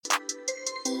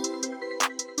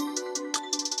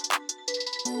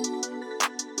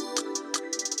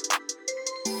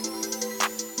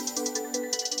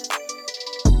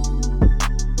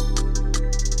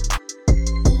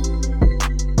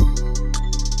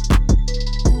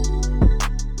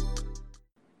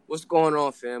What's going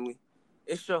on, family?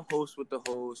 It's your host with the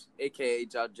host, aka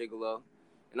Josh Gigolo,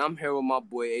 and I'm here with my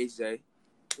boy AZ.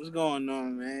 What's going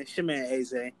on, man? It's your man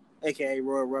AZ, aka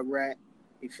Royal Rugrat.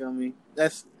 You feel me?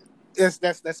 That's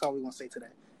all we gonna say today.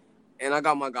 And I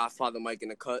got my godfather Mike in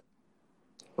the cut.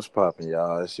 What's poppin',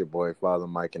 y'all? It's your boy Father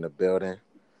Mike in the building.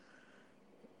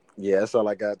 Yeah, that's all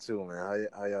I got too, man.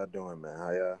 How y'all doing, man?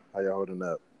 How y'all holding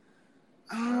up?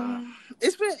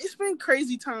 It's been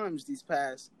crazy times these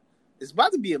past. It's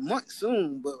about to be a month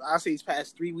soon, but I'll say these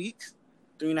past 3 weeks,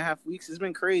 3.5 weeks. It's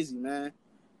been crazy, man.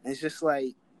 And it's just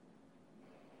like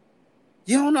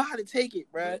you don't know how to take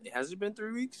it, bro. Has it been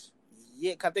 3 weeks?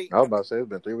 Yeah, I think. I was about to say it's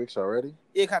been 3 weeks already.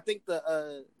 Yeah, I think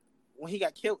when he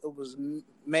got killed, it was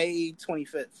May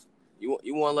 25th. You want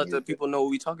to let the people know what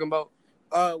we talking about?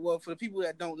 Well, for the people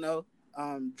that don't know,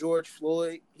 George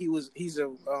Floyd, he's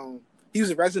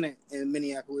a resident in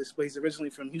Minneapolis, but he's originally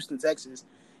from Houston, Texas.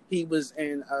 He was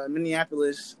in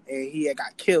Minneapolis, and he had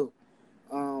got killed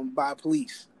by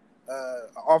police. An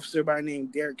officer by the name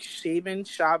Derek Chauvin,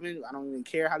 I don't even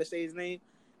care how to say his name.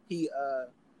 He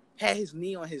had his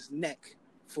knee on his neck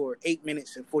for 8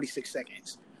 minutes and 46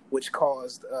 seconds, which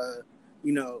caused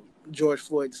George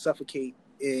Floyd to suffocate.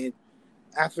 And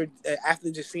after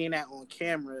just seeing that on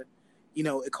camera,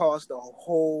 it caused a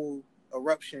whole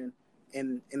eruption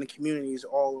in the communities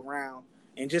all around,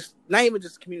 and just not even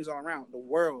just communities all around the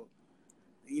world.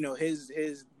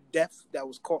 His death that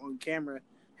was caught on camera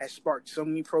has sparked so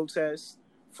many protests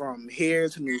from here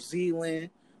to New Zealand,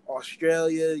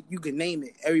 Australia, you can name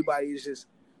it. Everybody is just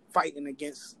fighting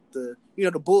against the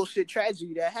bullshit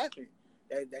tragedy that happened.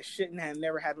 That shouldn't have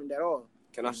never happened at all.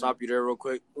 Can I stop you there real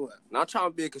quick? What? Not trying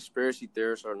to be a conspiracy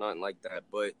theorist or nothing like that,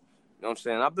 but you know what I'm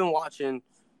saying? I've been watching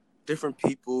different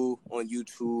people on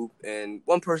YouTube, and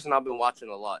one person I've been watching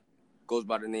a lot goes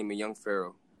by the name of Young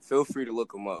Pharaoh. Feel free to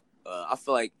look him up. I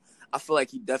feel like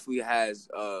he definitely has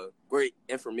great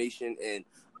information, and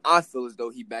I feel as though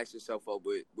he backs himself up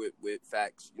with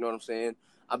facts. You know what I'm saying?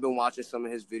 I've been watching some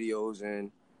of his videos,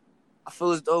 and I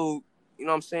feel as though, you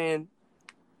know what I'm saying,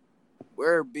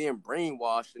 we're being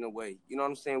brainwashed in a way. You know what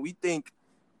I'm saying? We think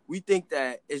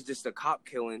that it's just a cop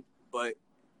killing, but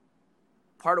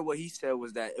part of what he said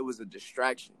was that it was a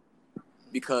distraction,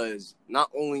 because not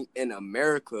only in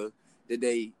America did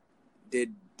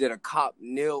a cop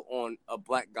kneel on a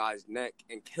black guy's neck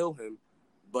and kill him,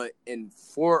 but in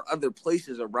 4 other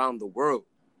places around the world,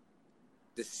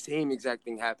 the same exact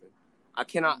thing happened. I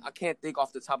can't think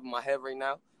off the top of my head right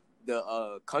now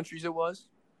the countries it was,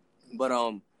 but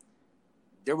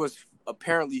there was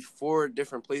apparently 4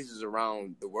 different places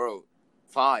around the world,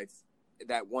 5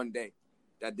 that one day,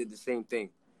 that did the same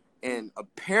thing. And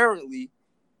apparently,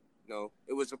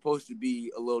 it was supposed to be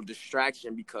a little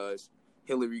distraction because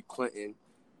Hillary Clinton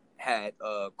had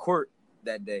court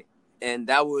that day. And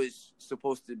that was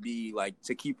supposed to be like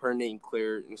to keep her name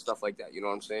clear and stuff like that. You know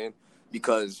what I'm saying?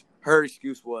 Because her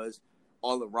excuse was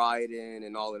all the rioting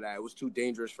and all of that. It was too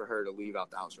dangerous for her to leave out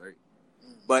the house, right?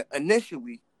 But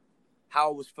initially, how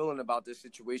I was feeling about this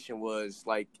situation was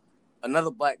like another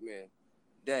black man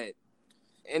dead,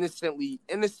 innocently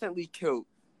killed.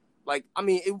 Like, I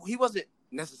mean, he wasn't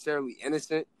necessarily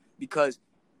innocent, because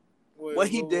what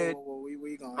he did.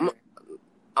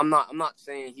 I'm not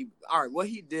saying he. All right, what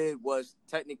he did was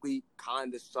technically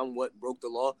kind of somewhat broke the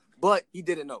law, but he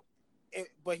didn't know.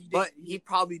 He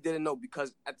probably didn't know,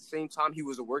 because at the same time he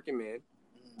was a working man,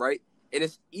 right? And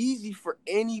it's easy for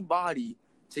anybody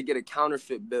to get a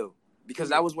counterfeit bill, because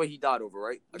that was what he died over,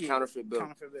 right? Counterfeit bill.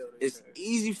 It's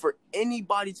easy for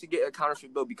anybody to get a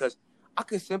counterfeit bill, because I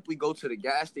can simply go to the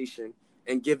gas station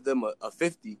and give them a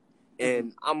 50,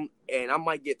 and I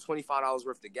might get $25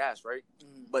 worth of gas, right?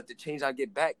 But the change I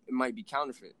get back, it might be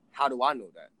counterfeit. How do I know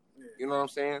that? Yeah. You know what I'm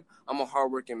saying? I'm a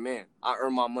hardworking man. I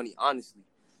earn my money honestly.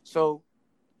 So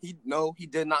he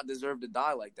did not deserve to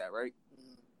die like that, right?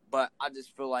 But I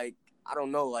just feel like, I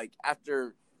don't know, like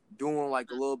after doing like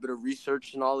a little bit of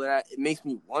research and all of that, it makes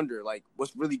me wonder like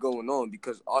what's really going on,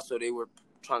 because also they were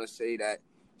trying to say that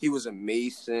he was a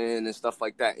Mason and stuff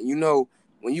like that. And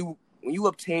when you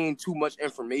obtain too much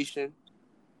information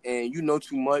and you know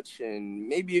too much, and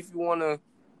maybe if you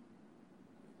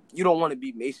don't want to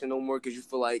be Mason no more because you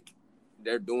feel like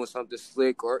they're doing something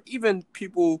slick, or even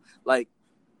people like,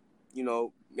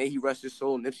 may he rest his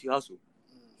soul, Nipsey Hussle.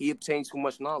 He obtained too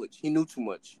much knowledge. He knew too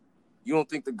much. You don't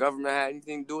think the government had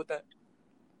anything to do with that?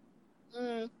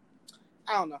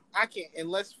 I don't know. I can't,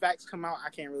 unless facts come out, I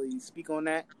can't really speak on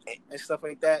that and stuff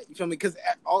like that. You feel me? Because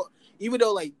even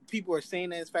though like people are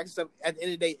saying that it's facts and stuff, at the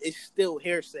end of the day, it's still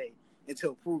hearsay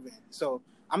until proven. So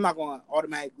I'm not going to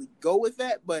automatically go with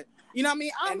that, but You know what I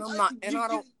mean? And I'm not, and I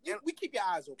don't, we keep your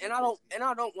eyes open. And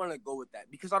I don't want to go with that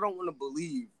because I don't want to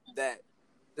believe that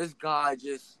this guy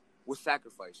just was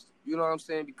sacrificed. You know what I'm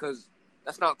saying? Because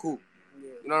that's not cool. Yeah.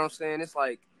 You know what I'm saying? It's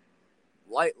like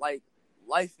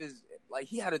life is like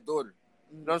he had a daughter.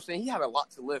 You know what I'm saying? He had a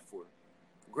lot to live for.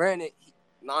 Granted,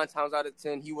 9 times out of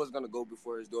 10, he was gonna go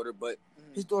before his daughter, but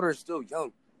his daughter is still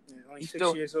young. Yeah, only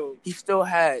 6 years old. He still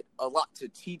had a lot to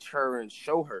teach her and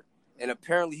show her, and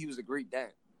apparently he was a great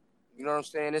dad. You know what I'm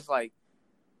saying? It's like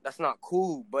that's not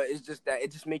cool, but it's just that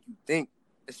it just make you think,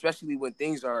 especially when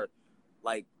things are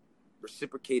like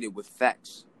reciprocated with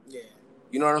facts. Yeah.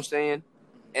 You know what I'm saying?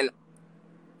 And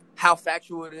how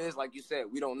factual it is, like you said,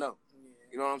 we don't know. Yeah.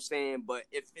 You know what I'm saying? But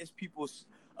if it's people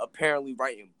apparently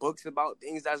writing books about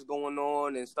things that's going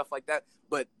on and stuff like that,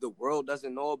 but the world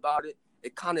doesn't know about it,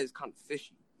 it kind of is kind of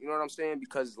fishy. You know what I'm saying?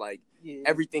 Because like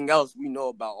everything else we know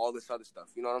about all this other stuff.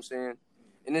 You know what I'm saying?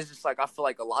 And it's just like I feel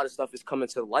like a lot of stuff is coming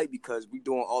to the light because we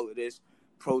doing all of this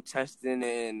protesting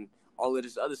and all of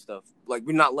this other stuff. Like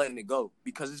we're not letting it go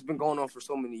because it's been going on for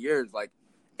so many years. Like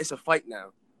it's a fight now,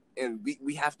 and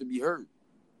we have to be heard.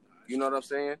 You know what I'm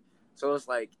saying? So it's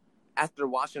like after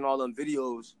watching all them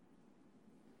videos,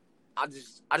 I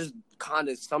just kind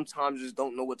of sometimes just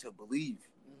don't know what to believe.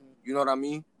 You know what I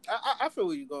mean? I feel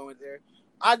where you're going with there.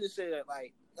 I just say that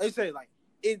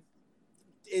it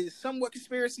is somewhat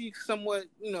conspiracy, somewhat,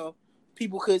 you know,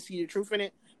 people could see the truth in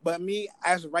it. But me,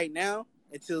 as of right now,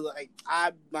 until like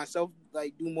I myself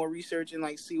like do more research and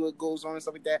like see what goes on and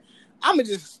stuff like that, I'm gonna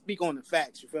just speak on the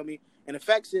facts. You feel me? And the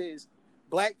facts is,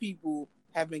 black people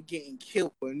have been getting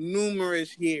killed for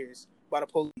numerous years by the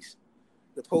police.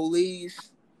 The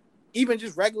police, even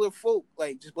just regular folk,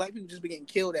 like just black people, just been getting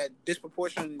killed at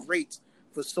disproportionate rates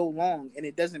for so long, and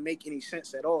it doesn't make any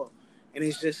sense at all. And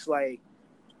it's just like,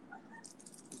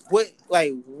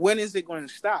 when is it going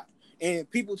to stop?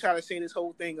 And people try to say this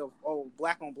whole thing of, oh,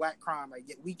 black on black crime,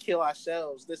 like we kill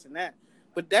ourselves, this and that,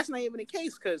 but that's not even the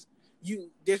case because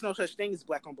there's no such thing as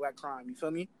black on black crime. You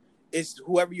feel me? It's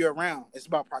whoever you're around. It's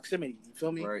about proximity. You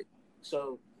feel me? Right.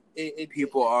 So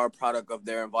people are a product of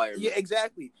their environment. Yeah,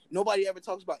 exactly. Nobody ever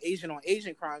talks about Asian on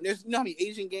Asian crime. There's, you know how many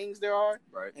Asian gangs there are,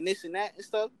 right? And this and that and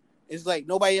stuff. It's like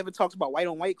nobody ever talks about white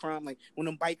on white crime, like when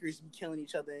them bikers be killing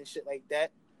each other and shit like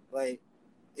that. Like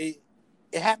it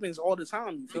happens all the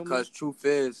time. You feel because me? Truth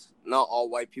is, not all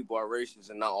white people are racist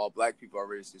and not all black people are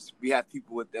racist. We have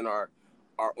people within our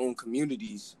own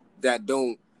communities that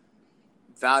don't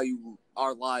value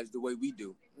our lives the way we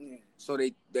do. Yeah. So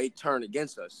they turn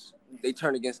against us. Yeah. They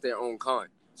turn against their own kind.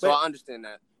 So I understand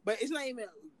that. But it's not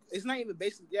even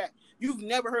basically that. You've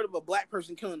never heard of a black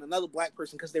person killing another black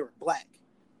person because they were black.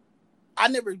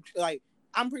 I'm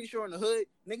pretty sure in the hood,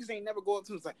 niggas ain't never go up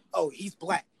to him and say, oh, he's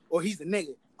black or he's a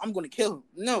nigga, I'm going to kill him.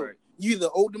 No. Right. You either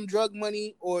owe them drug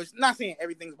money or it's not saying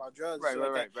everything's about drugs.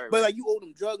 Right. But like you owe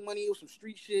them drug money or some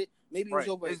street shit. Maybe it was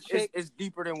over a chick. It's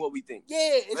deeper than what we think. Yeah.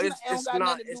 It has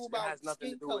nothing to do with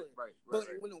skin color. But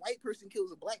when a white person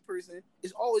kills a black person,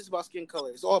 it's always about skin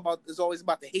color. It's always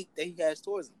about the hate that he has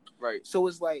towards them. Right. So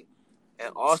it's like,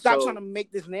 and also, stop trying to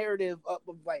make this narrative up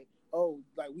of like, oh,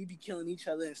 like we be killing each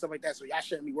other and stuff like that, so y'all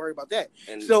shouldn't be worried about that.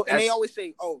 And they always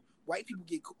say, oh, white people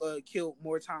get killed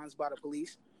more times by the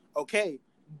police. Okay,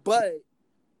 but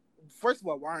first of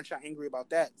all, why aren't y'all angry about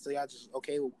that? So y'all just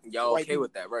okay with y'all okay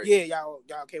with that, right? Yeah, y'all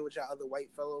okay with y'all other white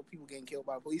fellow people getting killed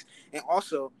by the police, and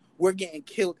also we're getting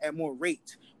killed at more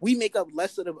rates. We make up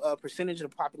less of the percentage of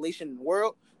the population in the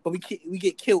world, but we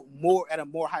get killed more at a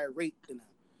more higher rate than them.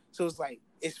 So it's like,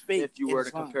 it's fake. If you were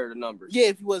to compare the numbers. Yeah,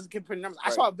 if you was to compare the numbers.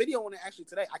 Right. I saw a video on it actually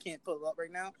today. I can't pull it up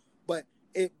right now. But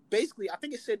it basically, I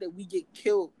think it said that we get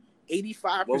killed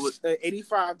 85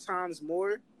 times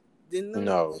more than them.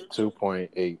 No,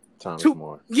 2.8 times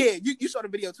more. Yeah, you saw the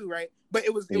video too, right? But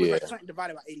it was like something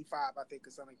divided by 85, I think,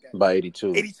 or something like that. By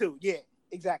 82. 82, yeah,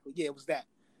 exactly. Yeah, it was that.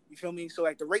 You feel me? So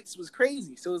like the rates was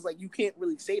crazy. So it's like you can't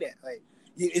really say that. Like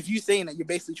if you're saying that, you're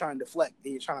basically trying to deflect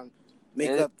and you're trying to make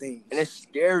up things. And it's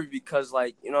scary because,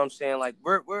 like, you know what I'm saying? Like,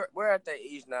 we're at that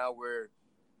age now where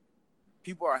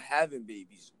people are having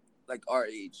babies, like our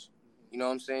age. You know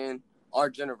what I'm saying? Our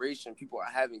generation, people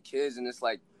are having kids, and it's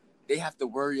like they have to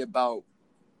worry about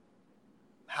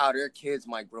how their kids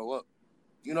might grow up.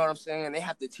 You know what I'm saying? They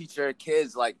have to teach their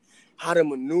kids, like, how to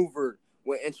maneuver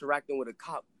when interacting with a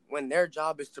cop, when their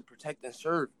job is to protect and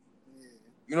serve.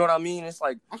 You know what I mean? It's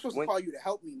like, I'm supposed to call you to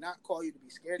help me, not call you to be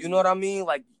scared. You know what I mean?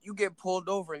 Like, you get pulled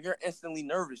over and you're instantly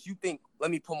nervous. You think,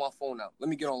 let me pull my phone out. Let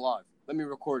me get on live. Let me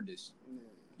record this. Yeah.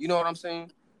 You know what I'm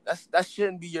saying? That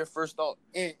shouldn't be your first thought.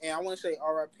 And I want to say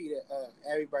RIP to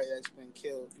everybody that's been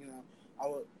killed. You know,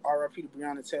 RIP to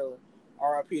Breonna Taylor.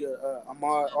 R.I.P. to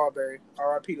Ahmaud Arbery,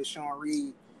 R.I.P. to Sean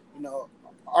Reed, you know,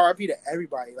 R.I.P. to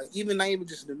everybody. Like even not even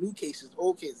just the new cases,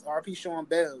 old kids. R.I.P. Sean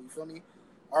Bell, you feel me?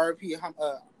 R.I.P.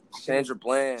 Sandra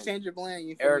Bland,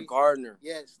 you feel Eric me? Gardner,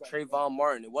 Yes, like, Trayvon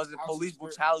Martin. It wasn't House police of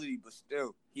Spirit. brutality, but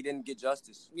still, he didn't get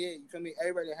justice. Yeah, you feel me?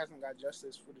 Everybody that hasn't got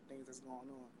justice for the things that's going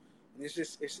on, and it's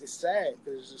just it's sad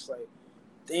because it's just like,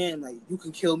 damn, like you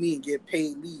can kill me and get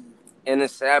paid leave. And the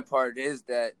sad part is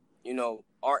that, you know,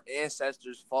 our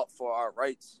ancestors fought for our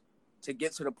rights to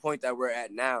get to the point that we're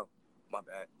at now. My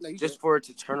bad. No, just for it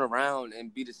to turn around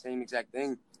and be the same exact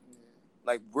thing. Yeah.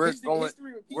 Like we're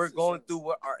going through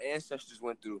what our ancestors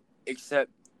went through, except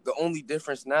the only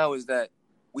difference now is that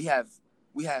we have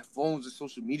phones and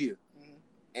social media,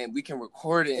 and we can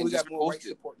record it and we just got more post right it.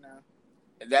 Support now.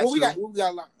 That's we got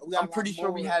a lot. I'm pretty sure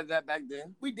we had that back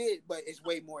then. We did, but it's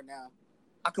way more now.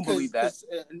 I can believe that.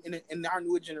 In our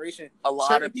newer generation, a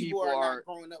lot of people are not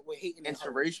growing up with hating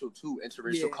interracial too,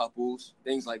 interracial couples,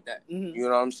 things like that. Mm-hmm. You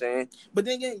know what I'm saying? But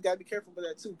then again, you gotta be careful with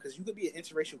that too, because you could be an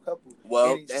interracial couple.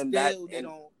 Well, they don't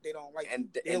like you.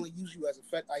 They only use you as a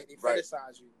they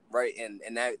fetishize you. Right,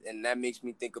 and that makes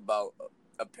me think about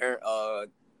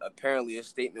apparently a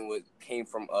statement came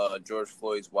from George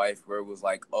Floyd's wife where it was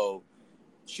like, oh,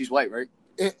 she's white, right?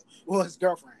 Well, his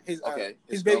girlfriend.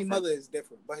 His baby mother is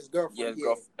different, but his girlfriend.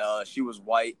 Yeah, she was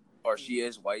white, or she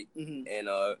is white, and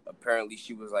apparently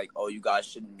she was like, "Oh, you guys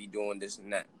shouldn't be doing this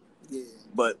and that." Yeah.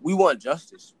 But we want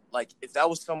justice. Like, if that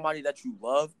was somebody that you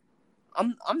love,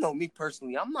 me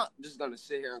personally, I'm not just gonna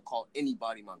sit here and call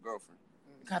anybody my girlfriend.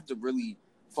 You have to really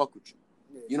fuck with you.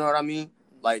 Yeah. You know what I mean?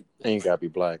 Like, and you gotta be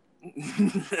black.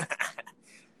 I'm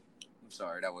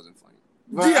sorry, that wasn't funny.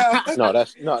 Yeah. No,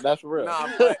 that's real. Nah,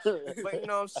 but you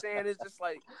know what I'm saying? It's just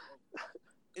like,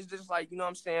 you know what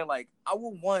I'm saying? Like, I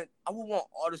would want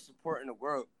all the support in the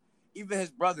world. Even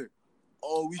his brother.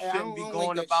 Oh, we shouldn't be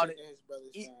going about it.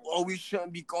 We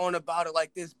shouldn't be going about it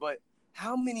like this. But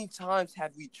how many times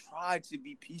have we tried to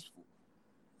be peaceful?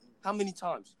 How many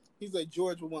times? He's like,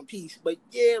 George would want peace. But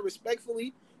yeah,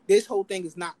 respectfully, this whole thing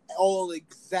is not all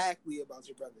exactly about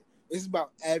your brother. It's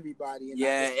about everybody.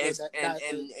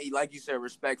 And like you said,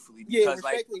 respectfully. Because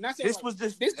respectfully. This was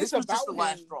just the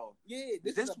last straw. Yeah,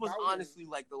 this was honestly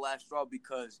like the last straw,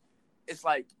 because it's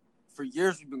like for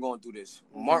years we've been going through this.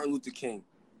 Mm-hmm. Martin Luther King,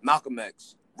 Malcolm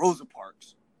X, Rosa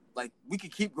Parks. Like, we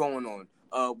could keep going on.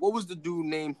 What was the dude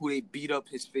name who they beat up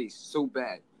his face so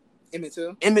bad? Emmett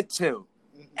Till.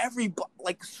 Mm-hmm. Everybody,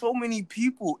 like, so many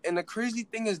people. And the crazy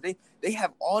thing is they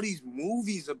have all these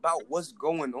movies about what's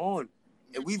going on.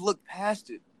 And we look past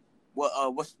it. What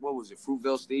was it?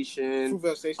 Fruitvale Station.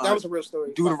 That was a real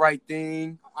story. Do the Right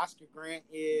Thing. Oscar Grant.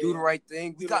 Yeah. Do the Right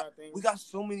Thing. We got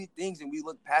so many things, and we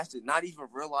look past it, not even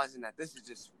realizing that this is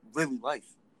just really life.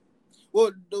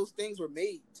 Well, those things were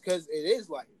made because it is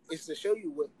life. It's to show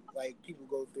you what like people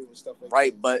go through and stuff like that.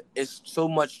 Right, but it's so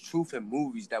much truth in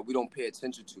movies that we don't pay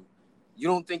attention to. You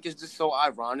don't think it's just so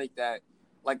ironic that,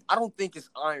 like, I don't think it's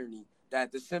irony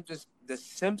that the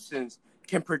Simpsons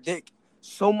can predict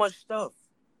so much stuff.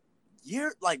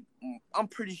 I'm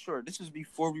pretty sure this is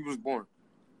before we was born.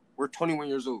 We're 21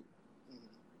 years old. Mm-hmm.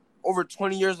 Over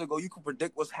 20 years ago, you could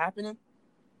predict what's happening.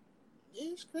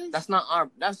 Yeah, it's crazy. That's not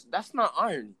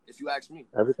irony, if you ask me.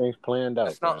 Everything's planned out.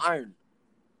 That's not irony.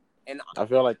 And I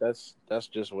feel like that's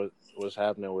just what's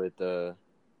happening with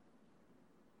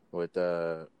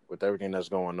everything that's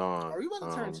going on. Are we about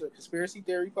to turn into a conspiracy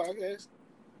theory podcast?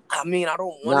 I mean, I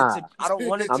don't want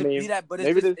it to be that, but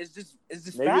it's just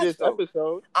facts, this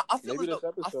episode. I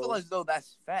feel as though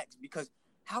that's facts, because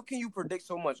how can you predict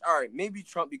so much? All right, maybe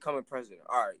Trump becoming president.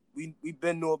 All right, we've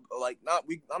been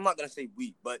I'm not gonna say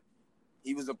we, but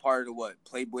he was a part of the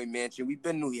Playboy Mansion. We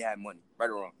been knew he had money, right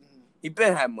or wrong. Mm-hmm. He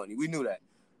been had money. We knew that.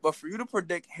 But for you to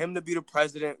predict him to be the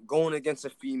president going against a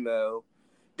female,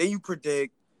 then you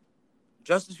predict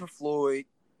justice for Floyd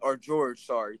or George,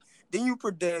 sorry. Then you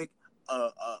predict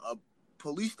a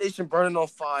police station burning on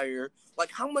fire.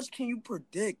 Like, how much can you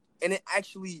predict? And it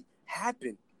actually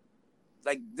happened.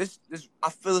 Like, this I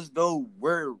feel as though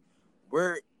we're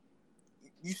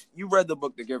you read the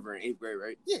book The Giver in 8th grade,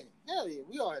 right? Yeah, hell yeah,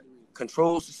 we all had to read it.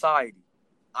 Controlled society.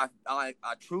 I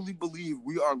truly believe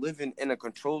we are living in a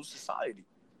controlled society.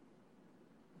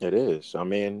 It is. I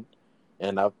mean,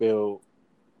 and I feel,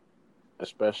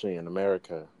 especially in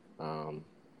America,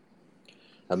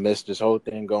 amidst this whole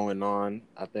thing going on,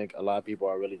 I think a lot of people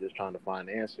are really just trying to find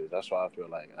answers. That's why I feel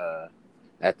like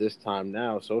at this time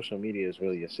now, social media is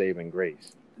really a saving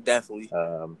grace. Definitely.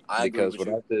 I because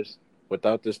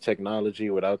without this technology,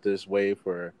 without this way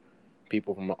for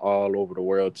people from all over the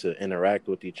world to interact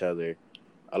with each other,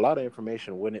 a lot of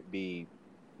information wouldn't be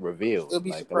revealed. It'll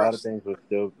be Like a lot of suppressed.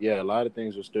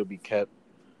 things will still be kept.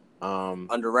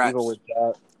 Under Even wraps.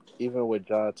 with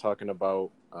John talking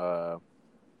about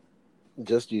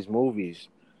just these movies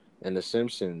and The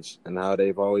Simpsons and how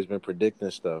they've always been predicting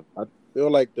stuff. I feel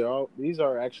like these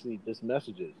are actually just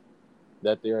messages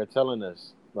that they are telling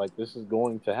us, like this is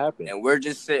going to happen. And we're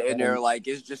just sitting there And like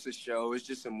it's just a show, it's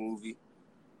just a movie.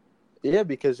 yeah,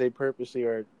 because they purposely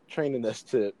are training us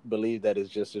to believe that it's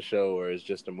just a show or it's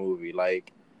just a movie.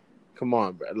 Like, come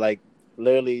on, bro. Like,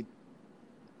 literally,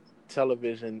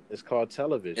 television is called It's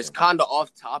television. kind of off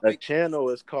A topic. channel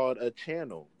is called a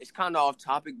channel. It's kind of off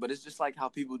topic, but it's just like how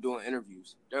people doing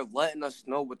interviews. They're letting us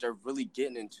know what they're really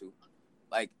getting into.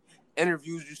 Like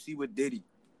interviews you see with Diddy,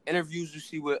 interviews you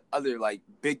see with other like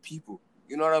big people.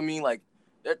 You know what I mean? Like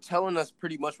they're telling us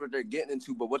pretty much what they're getting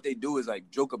into, but what they do is like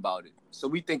joke about it. So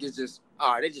we think it's just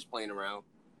all right. They're just playing around.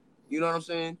 You know what I'm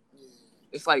saying?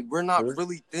 It's like we're not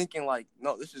really thinking like,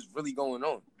 no, this is really going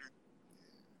on.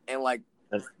 And like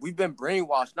we've been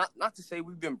brainwashed. Not to say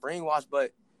we've been brainwashed,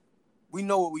 but we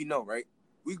know what we know, right?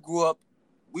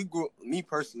 Me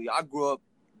personally, I grew up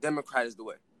Democrat is the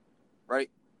way, right?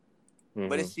 Mm-hmm.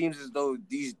 But it seems as though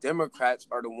these Democrats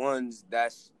are the ones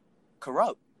that's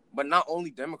corrupt. But not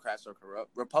only Democrats are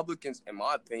corrupt, Republicans, in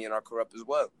my opinion, are corrupt as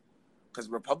well. Because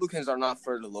Republicans are not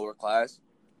for the lower class.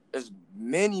 There's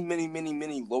many, many, many,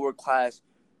 many lower class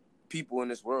people in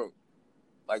this world.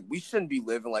 Like, we shouldn't be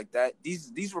living like that.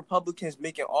 These Republicans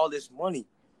making all this money.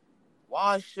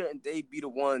 Why shouldn't they be the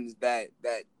ones that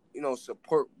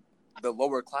support the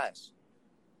lower class?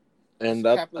 And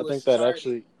I think that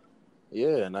actually,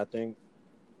 yeah, and I think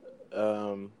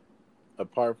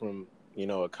apart from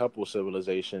a couple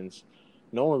civilizations,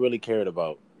 no one really cared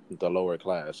about the lower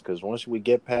class, because once we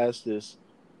get past this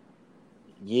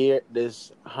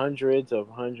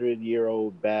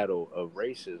hundred-year-old battle of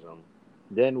racism,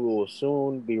 then we will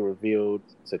soon be revealed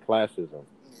to classism,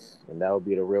 and that will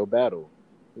be the real battle.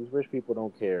 These rich people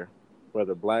don't care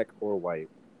whether black or white.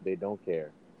 They don't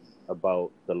care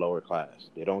about the lower class.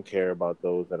 They don't care about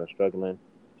those that are struggling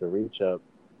to reach up.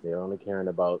 They're only caring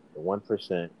about the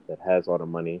 1% that has all the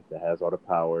money, that has all the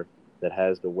power, that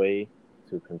has the way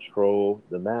to control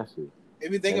the masses.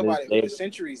 If you think about it, for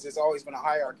centuries, there's always been a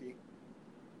hierarchy.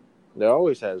 There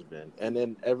always has been. And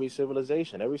in every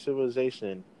civilization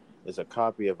is a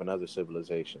copy of another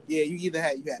civilization. Yeah, you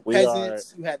had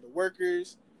peasants, you had the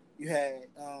workers, you had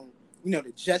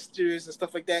the jesters and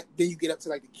stuff like that. Then you get up to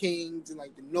like the kings and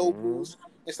like the nobles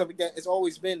and stuff like that. It's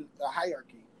always been a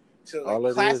hierarchy. So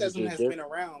like classism has been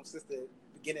around since the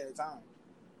beginning of time.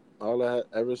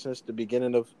 Ever since the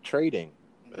beginning of trading.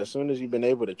 As soon as you've been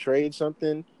able to trade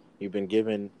something, you've been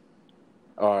given,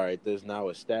 all right, there's now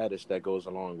a status that goes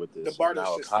along with this. The barter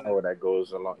system. A power that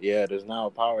goes along. Yeah, there's now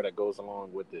a power that goes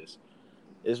along with this.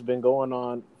 It's been going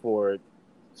on for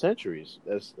centuries,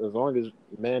 as long as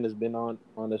man has been on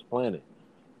this planet,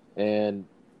 and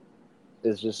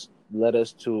it's just led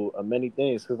us to many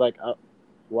things. Because like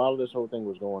while this whole thing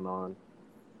was going on,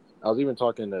 I was even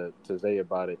talking to Zay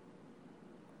about it.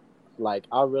 Like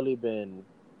I really been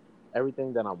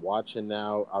everything that I'm watching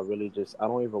now. I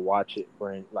don't even watch it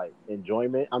for like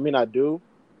enjoyment. I mean, I do,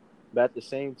 but at the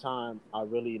same time, I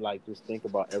really like just think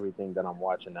about everything that I'm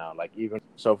watching now. Like even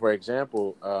so, for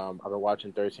example, I've been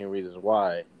watching 13 Reasons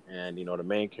Why, and the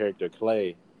main character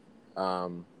Clay.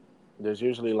 There's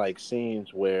usually like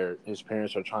scenes where his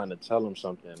parents are trying to tell him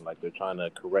something, like they're trying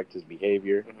to correct his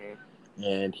behavior,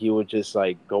 and he would just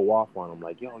like go off on him,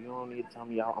 like, "Yo, you don't need to tell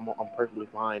me, I'm perfectly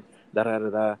fine," da da da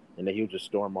da, and then he would just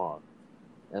storm off.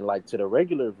 And like to the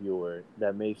regular viewer,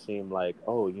 that may seem like,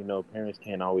 oh, parents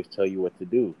can't always tell you what to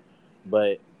do.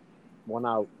 But when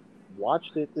I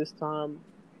watched it this time,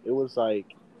 it was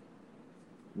like,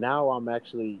 now I'm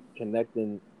actually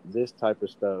connecting this type of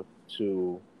stuff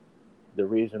to the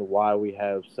reason why we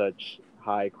have such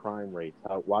high crime rates,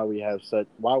 why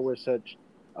we're such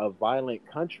a violent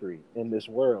country in this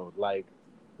world. Like,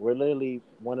 we're literally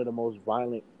one of the most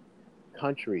violent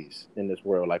countries in this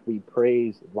world. Like, we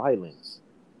praise violence.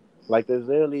 Like, there's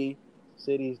literally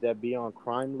cities that be on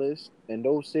crime lists, and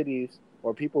those cities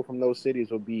or people from those cities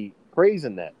will be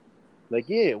praising that. Like,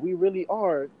 yeah, we really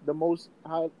are the most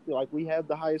high, like, we have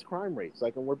the highest crime rates,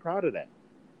 like, and we're proud of that.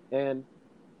 And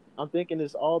I'm thinking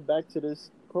it's all back to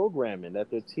this programming that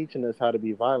they're teaching us how to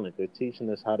be violent. They're teaching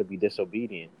us how to be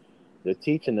disobedient. They're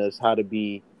teaching us how to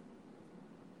be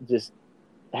just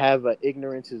have an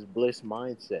ignorance is bliss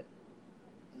mindset.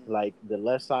 Like, the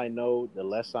less I know, the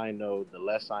less I know, the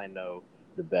less I know,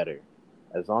 the better.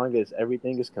 As long as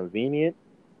everything is convenient,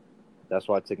 that's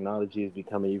why technology is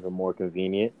becoming even more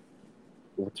convenient.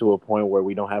 to a point where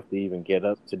we don't have to even get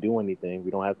up to do anything.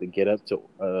 We don't have to get up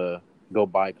to go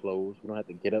buy clothes. We don't have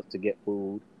to get up to get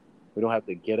food. We don't have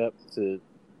to get up to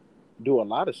do a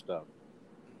lot of stuff.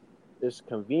 It's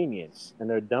convenience, and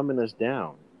they're dumbing us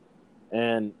down.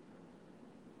 And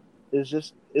it's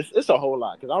just it's a whole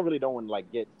lot because I really don't want to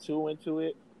like get too into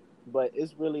it, but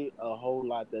it's really a whole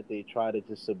lot that they try to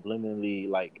just subliminally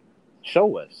like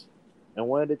show us. And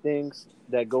one of the things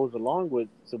that goes along with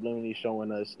subliminally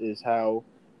showing us is how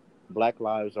Black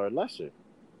lives are lesser,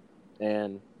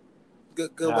 and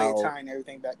Good way of how tying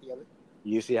everything back together.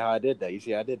 you see how I did that. You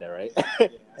see how I did that, right? Yeah,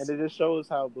 And it just shows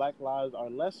how Black lives are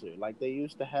lesser. Like they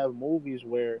used to have movies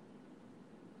where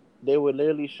they would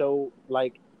literally show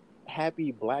like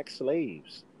happy Black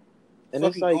slaves, and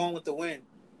it's fucking like going with the wind.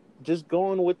 just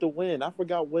going with the wind. I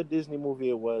forgot what Disney movie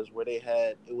it was where they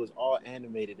had it was all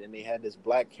animated and they had this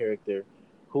Black character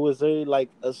who was like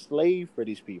a slave for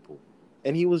these people,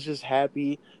 and he was just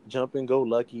happy, jumping, go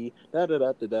lucky, da da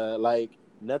da da da. Like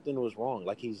nothing was wrong.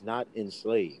 Like he's not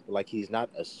enslaved. Like he's not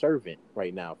a servant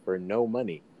right now for no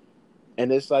money.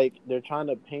 And it's like they're trying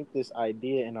to paint this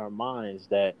idea in our minds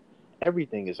that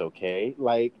everything is okay.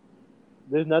 Like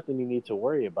there's nothing you need to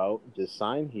worry about. Just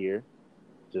sign here.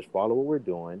 Just follow what we're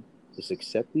doing. Just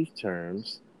accept these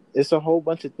terms. It's a whole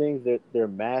bunch of things that they're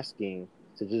masking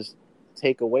to just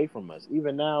take away from us.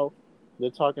 Even now, they're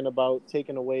talking about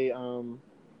taking away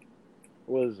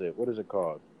what is it? What is it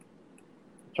called?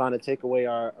 Trying to take away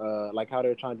our like how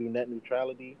they're trying to do net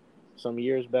neutrality some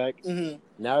years back. Mm-hmm.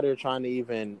 Now they're trying to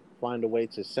even find a way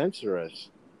to censor us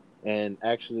and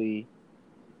actually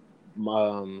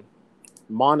um,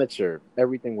 monitor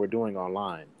everything we're doing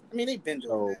online. I mean, they've been doing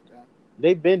So that, John.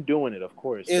 they've been doing it, of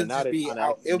course, It'll but now just they're be trying to out.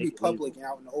 actually It'll make be it public legal.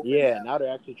 and out in the open. Yeah, now. now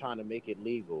they're actually trying to make it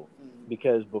legal Mm-hmm.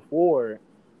 because before,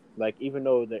 like, even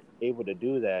though they're able to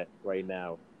do that right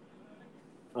now,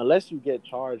 unless you get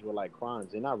charged with like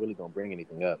crimes, they're not really gonna bring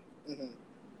anything up, Mm-hmm.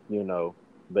 you know.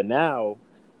 But now,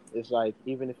 it's like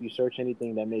even if you search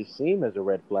anything that may seem as a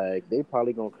red flag, they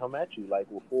probably gonna come at you like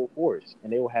with full force,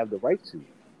 and they will have the right to.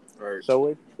 Right.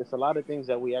 So it's a lot of things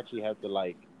that we actually have to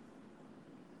like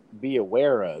be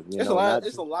aware of, you It's a know, lot. not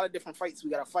It's a lot of different fights we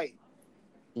gotta fight.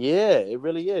 yeah, it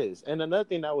really is. And another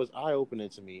thing that was eye opening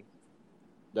to me,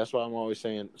 that's why I'm always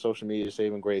saying social media is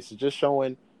saving grace, is just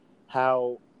showing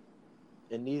how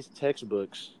in these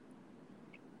textbooks,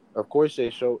 of course they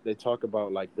talk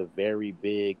about like the very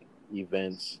big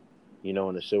events, you know,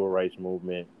 in the civil rights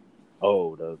movement.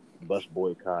 Oh, the bus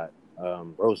boycott,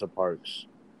 Rosa Parks,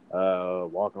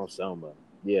 Walk on Selma.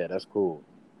 Yeah, that's cool.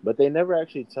 But they never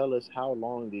actually tell us how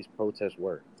long these protests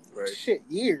were. Right. Shit,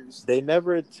 years. They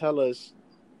never tell us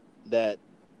that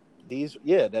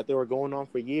that they were going on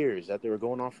for years, that they were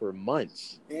going on for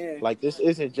months. Yeah. Like this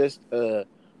isn't just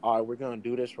all right, we're gonna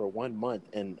do this for 1 month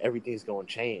and everything's gonna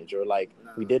change, or like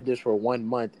No. we did this for 1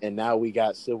 month and now we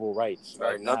got civil rights.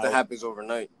 Right. Like Nothing now, happens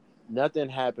overnight. nothing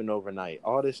happened overnight.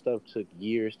 All this stuff took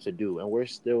years to do, and we're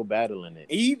still battling it.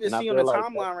 And you even And I see on the feel like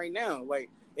timeline right now, like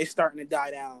it's starting to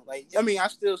die down. Like I mean, I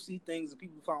still see things of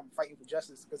people fighting for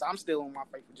justice because I'm still on my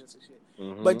fight for justice shit.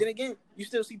 Mhm. But then again, you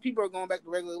still see people are going back to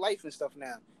regular life and stuff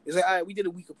now. It's like, all right, we did a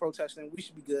week of protesting, we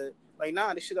should be good. Like,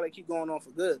 nah, this shit gotta keep going on for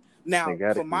good. Now, They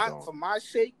gotta for keep my going. for my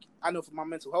sake, I know for my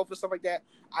mental health and stuff like that,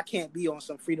 I can't be on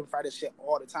some freedom fighter shit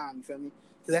all the time. You feel me?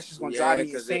 Because that's just gonna drive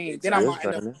me 'cause insane. it's Then I'm Yes,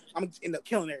 gonna Brandon. end up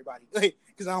killing everybody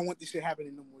because I don't want this shit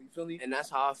happening no more. You feel me? And that's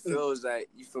how I feel. Is that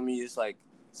you feel me? It's like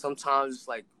sometimes it's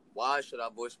like, why should I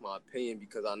voice my opinion?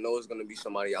 Because I know it's gonna be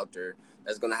somebody out there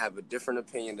that's gonna have a different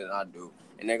opinion than I do,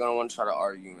 and they're gonna want to try to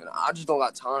argue. And I just don't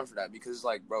got time for that because it's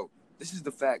like, bro, this is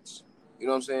the facts. You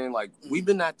know what I'm saying? Like we've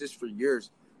been at this for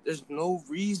years. There's no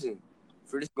reason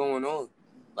for this going on.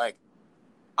 Like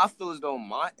I feel as though in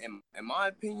my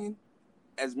opinion,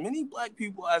 as many black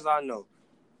people as I know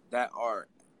that are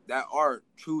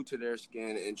true to their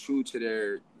skin and true to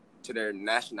their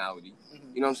nationality.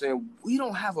 Mhm. You know what I'm saying? We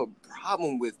don't have a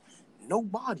problem with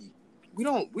nobody. We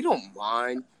don't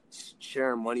mind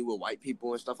sharing money with white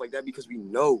people and stuff like that because we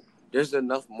know there's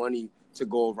enough money to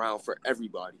go around for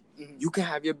everybody. Mhm. You can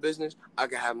have your business, I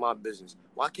can have my business.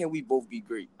 Why can't we both be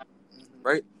great? Mhm.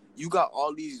 Right? You got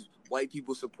all these white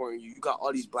people supporting you. You got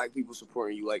all these black people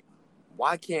supporting you. Like,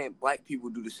 why can't black people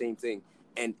do the same thing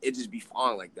and it just be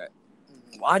fine like that?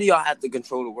 Why do y'all have to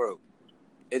control the world?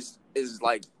 It's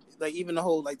like even the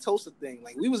whole like Tulsa thing.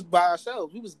 Like we was by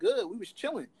ourselves. We was good. We was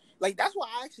chilling. Like that's why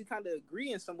I actually kind of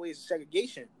agree in some ways with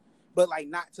segregation, but like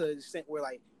not to the extent where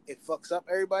like it fucks up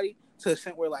everybody. To the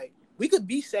extent where like we could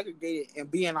be segregated and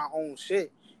be in our own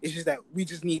shit It's just that we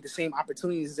just need the same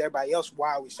opportunities as everybody else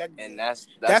while we segregate. And that's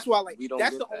why like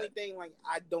that's the only that. thing like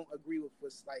I don't agree with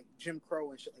was like Jim Crow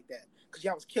and shit like that. Because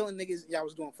y'all was killing niggas, y'all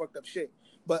was doing fucked up shit.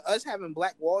 But us having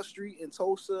Black Wall Street in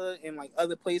Tulsa and like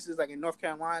other places like in North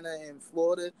Carolina and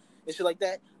Florida and shit like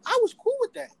that, I was cool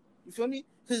with that. You feel me?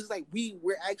 Because like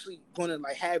we're actually gonna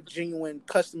like have genuine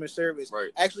customer service.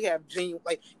 Right. Actually have genuine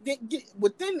like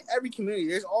within every community.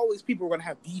 There's always people who are gonna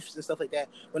have beefs and stuff like that.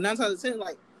 But 9 times out of 10,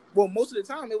 like, well, most of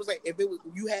the time it was like if it was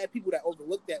you had people that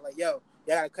overlooked that, like, yo, y'all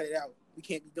gotta cut it out. We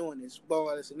can't be doing this, blah,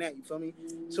 blah, this and that. You feel me?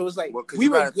 So it's like we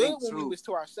were good when we was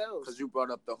to ourselves. Because you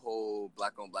brought up the whole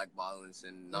black on black violence,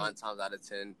 and 9 times out of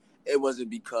 10, it wasn't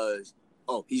because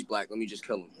he's black, let me just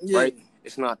kill him. Yeah. Right?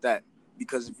 It's not that.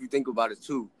 Because if you think about it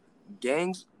too,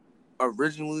 gangs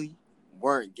originally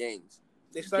weren't gangs.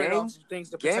 They started off things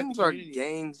to protect gangs the are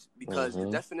gangs because the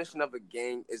definition of a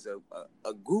gang is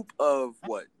a group of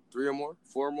what, 3 or more,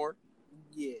 4 or more.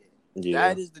 Yeah.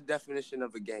 That is the definition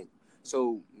of a gang.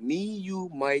 So me, you,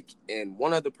 Mike, and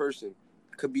one other person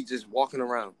could be just walking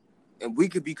around, and we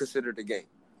could be considered a gang,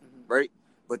 right?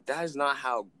 But that is not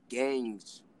how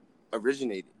gangs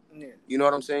originated. Yeah. You know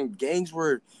what I'm saying? Gangs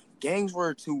were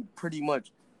to pretty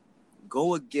much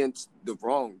go against the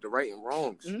right and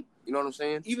wrongs. Mm-hmm. You know what I'm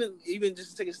saying? Even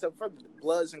just to take a step further, the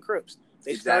Bloods and Crips.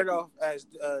 They started off as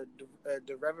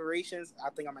the Reverations.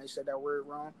 I think I might have said that word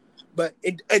wrong, but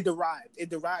it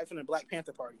derived from the Black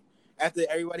Panther Party. After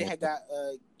everybody had got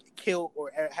killed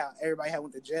or how everybody had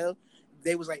went to jail,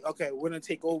 they was like, okay, we're gonna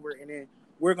take over and then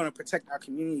we're gonna protect our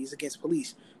communities against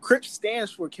police. Crips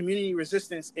stands for community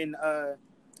resistance and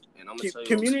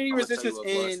community resistance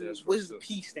and what does the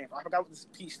P stand for? I forgot what this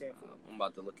P stand for. I'm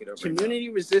about to look it up. Community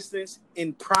resistance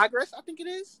in progress, I think it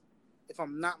is, if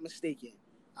I'm not mistaken.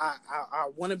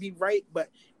 I want to be right, but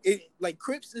it like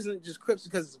Crips isn't just Crips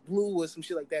because it's blue or some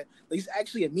shit like that. Like, it's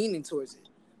actually a meaning towards it.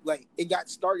 Like, it got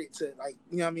started to, like,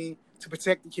 you know what I mean, to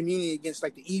protect the community against,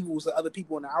 like, the evils of other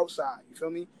people on the outside, you feel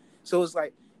me? So it's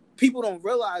like, people don't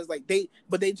realize, like, they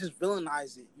just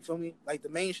villainize it, you feel me? Like, the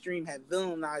mainstream had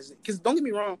villainized it. Because, don't get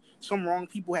me wrong, some wrong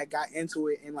people had got into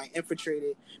it and, like,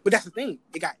 infiltrated. But that's the thing,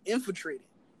 it got infiltrated.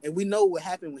 And we know what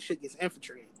happened when shit gets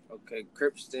infiltrated. Okay,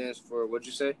 CRIP stands for, what'd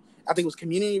you say? I think it was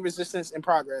Community Resistance in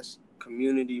Progress.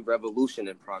 Community Revolution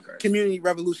in Progress. Community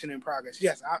Revolution in Progress,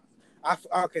 yes.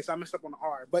 Okay, so I messed up on the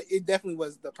R, but it definitely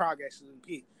was the progress in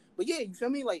P. But yeah, you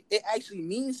feel me? Like, it actually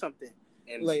means something.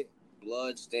 And like,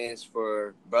 blood stands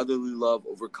for brotherly love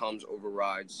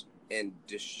overrides and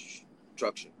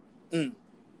destruction.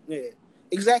 Yeah,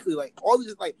 exactly. Like, all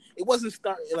these, like, it wasn't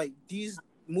started, like, these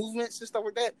movements and stuff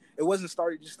like that, it wasn't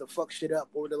started just to fuck shit up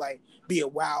or to, like, be a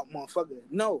wild motherfucker.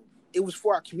 No, it was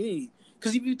for our community.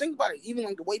 Because if you think about it, even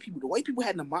like the white people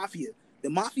had the mafia. The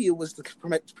mafia was to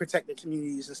protect the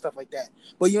communities and stuff like that.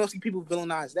 But you don't see people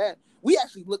villainize that. We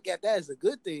actually look at that as a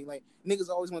good thing. Like, niggas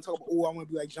always want to talk about, oh, I want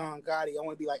to be like John Gotti. I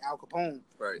want to be like Al Capone.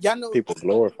 Right. Y'all know people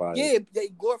glorify it. Yeah, they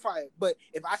glorify it. But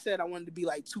if I said I wanted to be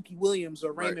like Tukey Williams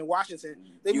or Raymond Washington,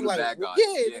 they'd be like,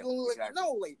 well, like,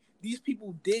 no, like, these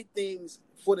people did things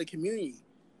for the community.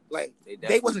 Like,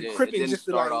 they wasn't cripping just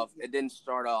to like. It didn't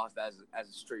start off as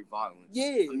a straight violence.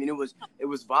 Yeah. I mean, it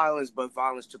was violence, but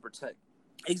violence to protect.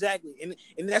 Exactly,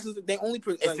 and that's they only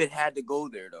if it had to go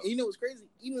there though. You know what's crazy?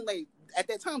 Even like at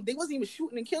that time, they wasn't even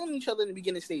shooting and killing each other in the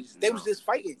beginning stages. They was just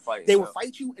fighting. They would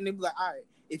fight you, and they'd be like, "All right,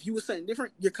 if you was something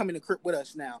different, you're coming to Crip with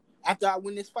us now. After I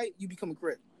win this fight, you become a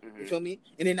Crip." You feel me?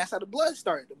 And then that's how the Blood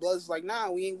started. The Blood's like, "Nah,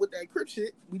 we ain't with that Crip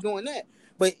shit. We doing that."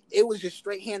 But it was just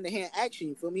straight hand-to-hand action.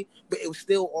 You feel me? But it was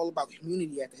still all about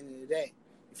community at the end of the day.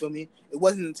 You feel me? It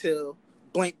wasn't until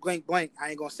blank. I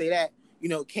ain't gonna say that. You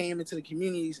know, came into the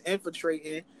communities,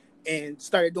 infiltrating, and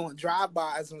started doing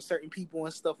drive-bys on certain people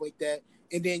and stuff like that.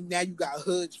 And then now you got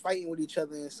hoods fighting with each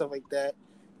other and stuff like that.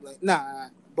 Like, nah.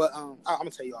 But I'm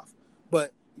gonna tell you off.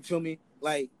 But you feel me?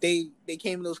 Like, they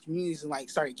came in those communities and like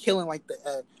started killing like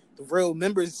the real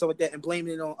members and stuff like that and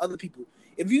blaming it on other people.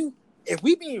 If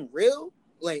we being real,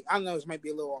 like, I know this might be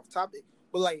a little off topic,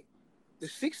 but like the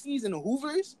 60s and the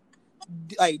Hoovers,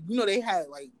 like, you know, they had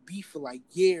like beef for like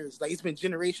years. Like, it's been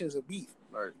generations of beef.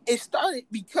 Right. It started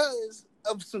because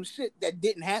of some shit that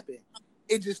didn't happen.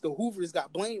 It just the Hoovers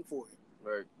got blamed for it.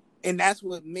 Right. And that's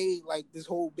what made like this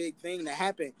whole big thing that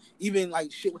happened. Even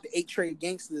like shit with the 8 Trade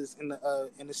Gangsters in the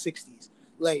 60s.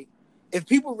 Like, if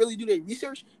people really do their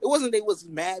research, it wasn't they was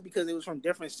mad because it was from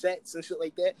different sets and shit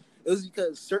like that. It was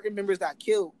because certain members got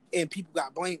killed and people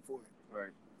got blamed for it.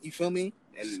 Right. You feel me?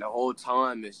 And the whole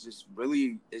time it's just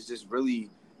really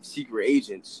secret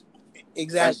agents.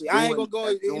 Exactly. I ain't gonna go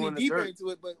any deeper into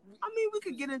it, but I mean, we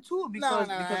could get into it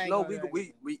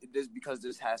because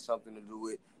this has something to do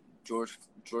with George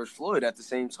Floyd at the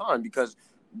same time, because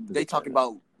they talk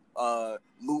about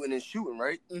looting and shooting,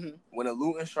 right? Mm-hmm. When a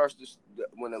looting starts, the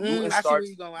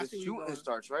shooting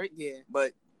starts, right? Yeah.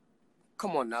 But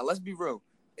come on now, let's be real.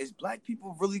 Is black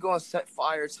people really going to set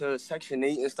fire to Section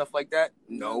 8 and stuff like that?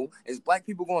 No. Is black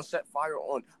people going to set fire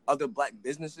on other black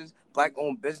businesses,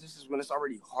 black-owned businesses, when it's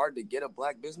already hard to get a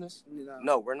black business?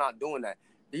 No, we're not doing that.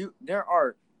 There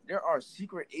are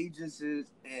secret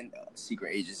agencies and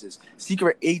secret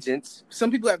agents. Some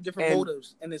people have different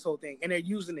motives in this whole thing, and they're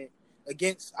using it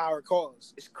against our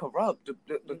cause. It's corrupt.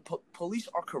 The police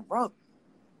are corrupt.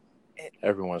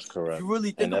 Everyone's corrupt. If you really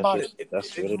think about it,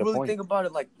 if you really think about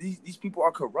it, like these people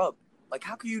are corrupt. Like,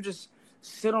 how can you just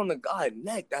sit on the guy's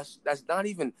neck? That's not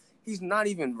even. He's not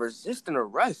even resisting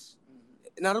arrest.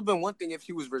 And that'd have been one thing if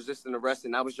he was resisting arrest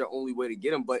and that was your only way to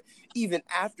get him. But even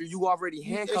after you already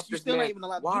handcuffed this man, you're still not even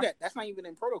allowed to do that. That's not even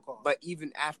in protocol. But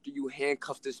even after you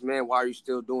handcuffed this man, why are you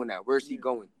still doing that? Where's he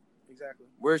going? Exactly.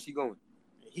 Where's he going?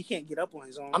 He can't get up on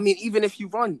his own. I mean, even if you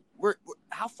run,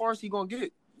 how far is he gonna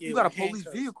get? Yeah, you got a police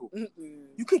vehicle.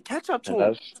 You can catch up to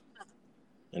him.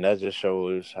 And that just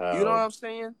shows how, you know what I'm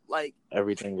saying? Like,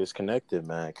 everything is connected,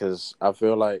 man. Because I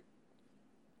feel like,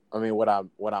 I mean, what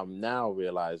I'm now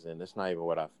realizing, it's not even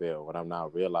what I feel. What I'm now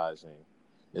realizing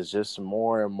is just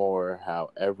more and more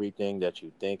how everything that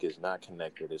you think is not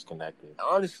connected is connected.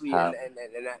 Honestly, how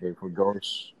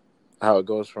it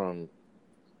goes from,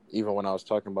 even when I was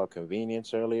talking about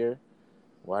convenience earlier,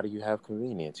 why do you have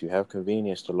convenience? You have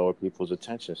convenience to lower people's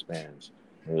attention spans.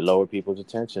 When you lower people's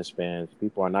attention spans,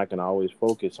 people are not going to always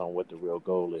focus on what the real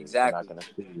goal is. Exactly. They're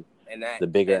not going to see the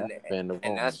bigger elephant in the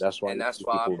room. That's why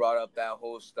I brought up that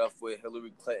whole stuff with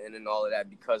Hillary Clinton and all of that,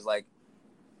 because, like,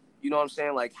 you know what I'm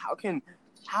saying? Like,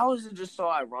 how is it just so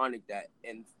ironic that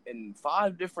in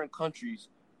 5 different countries,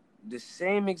 the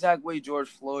same exact way George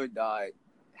Floyd died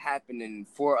happened in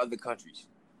 4 other countries?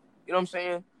 You know what I'm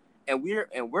saying? And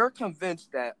we're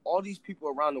convinced that all these people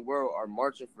around the world are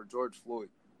marching for George Floyd,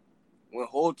 when the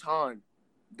whole time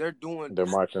they're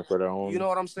marching for their own. You know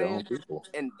what I'm saying? Their own people.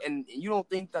 And you don't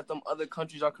think that them other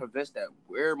countries are convinced that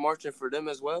we're marching for them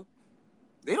as well?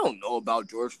 They don't know about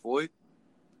George Floyd.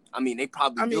 I mean, they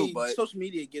probably do, but social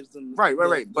media gives them right.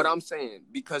 But I'm saying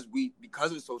because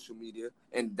of social media,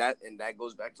 and that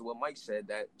goes back to what Mike said,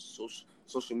 that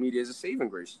social media is a saving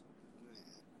grace,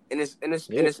 and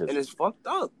it's fucked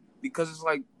up, because it's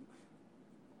like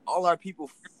all our people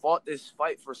fought this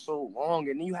fight for so long,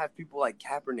 and then you have people like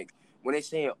Kaepernick, when they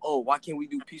saying, "Oh, why can't we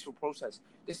do peaceful protests?"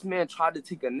 This man tried to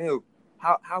take a knee.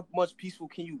 How much peaceful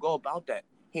can you go about that?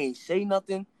 He ain't say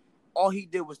nothing. All he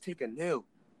did was take a knee.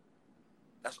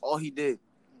 That's all he did.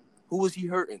 Who was he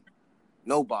hurting?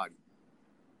 Nobody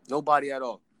at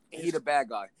all. And he the bad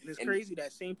guy. And it's crazy,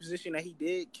 that same position that he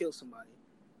did kill somebody.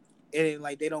 And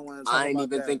like, they don't want to talk about that. I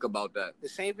didn't even think about that. The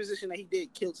same position that he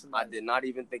did killed somebody. I did not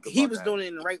even think about that. He was doing it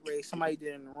in the right way. Somebody did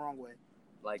it in the wrong way.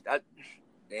 Like that.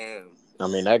 Damn. I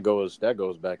mean, that goes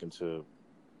back into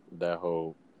that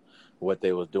whole what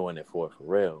they was doing it for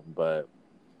real. But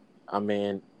I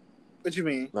mean, what you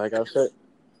mean? Like I said,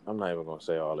 I'm not even gonna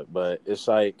say all it, but it's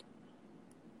like,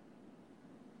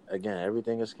 again,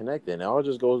 everything is connected. And it all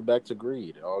just goes back to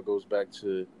greed. It all goes back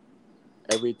to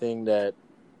everything that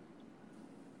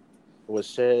was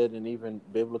said in even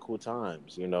biblical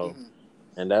times, you know. Mm-hmm.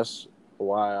 And that's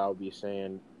why I'll be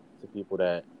saying to people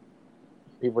that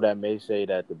may say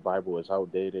that the Bible is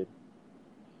outdated,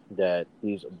 that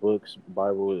these books,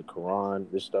 Bible, the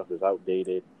Quran, this stuff is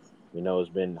outdated. You know, it's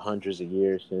been hundreds of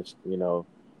years since, you know,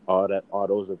 all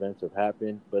those events have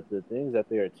happened. But the things that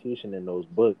they are teaching in those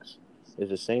books is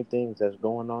the same things that's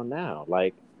going on now.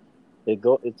 Like, it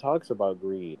talks about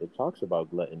greed, it talks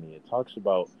about gluttony, it talks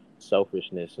about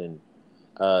selfishness and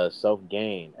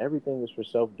self-gain. Everything is for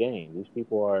self-gain. These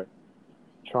people are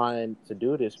trying to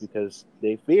do this because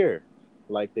they fear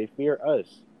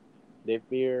us. They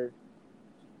fear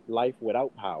life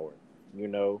without power, you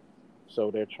know. So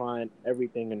they're trying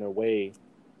everything in their way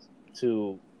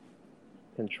to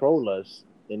control us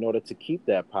in order to keep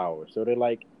that power. So they're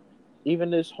like, even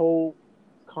this whole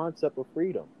concept of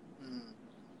freedom.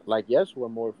 Like, yes, we're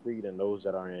more free than those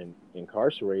that are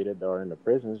incarcerated, that are in the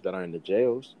prisons, that are in the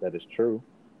jails. That is true.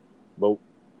 But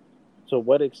to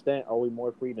what extent are we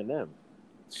more free than them?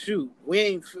 Shoot, we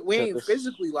ain't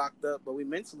physically locked up, but we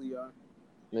mentally are.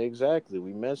 Exactly,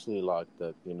 we mentally locked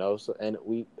up, you know. So, and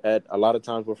we at a lot of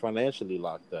times we're financially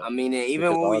locked up. I mean, even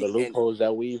all the loopholes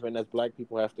that we even as Black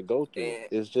people have to go through,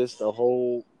 it's just a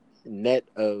whole net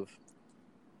of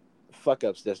fuck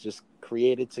ups that's just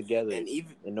created together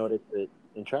in order to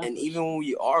entrap us. And even when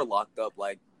we are locked up,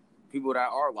 like, people that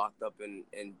are locked up in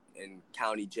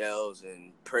county jails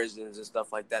and prisons and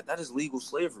stuff like that. That is legal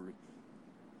slavery.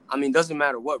 I mean, doesn't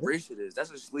matter what race it is. That's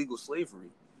just legal slavery.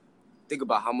 Think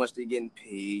about how much they're getting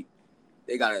paid.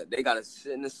 They gotta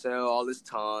sit in the cell all this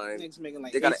time. Making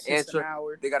like they gotta answer. An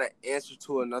hour. They gotta answer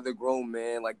to another grown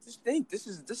man. Like this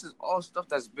is all stuff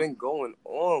that's been going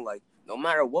on. Like no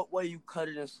matter what way you cut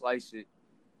it and slice it,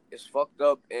 it's fucked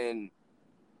up, and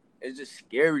it's just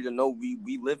scary to know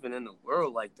we living in a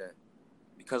world like that.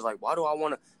 Because like, why do I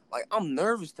want to? Like, I'm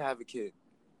nervous to have a kid.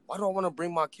 Why do I want to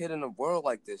bring my kid in a world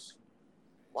like this?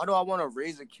 Why do I want to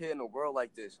raise a kid in a world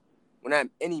like this when at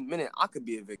any minute I could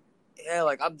be a victim? Yeah,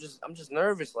 like I'm just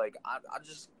nervous. Like I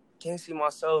just can't see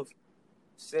myself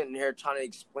sitting here trying to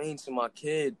explain to my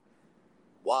kid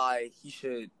why he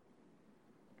should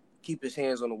keep his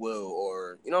hands on the wheel,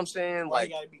 or you know what I'm saying? Why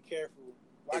he gotta be careful?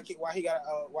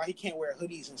 Why he can't wear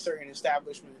hoodies in certain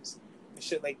establishments and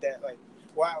shit like that? Like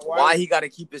why he gotta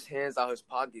keep his hands out his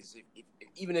pockets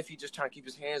even if he just trying to keep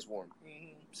his hands warm,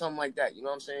 something like that. You know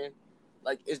what I'm saying?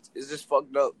 Like it's just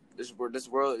fucked up. This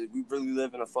world, we really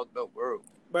live in a fucked up world.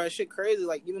 But shit crazy.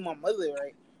 Like even my mother,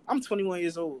 right? I'm 21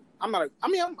 years old. I'm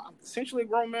essentially a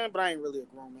grown man, but I ain't really a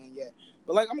grown man yet.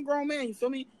 But like I'm a grown man. You feel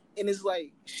me? And it's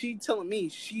like she telling me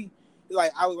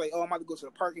I was like, oh, I'm about to go to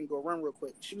the park and go run real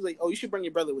quick. She was like, oh, you should bring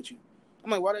your brother with you.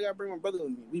 I'm like, why do I gotta bring my brother with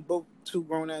me? We both two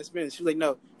grown ass men. She was like,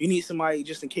 no, you need somebody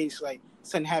just in case like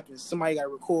something happens. Somebody gotta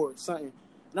record something.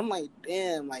 And I'm like,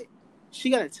 damn, like she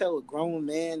gotta tell a grown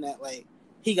man that like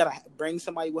he gotta bring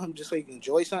somebody with him just so he can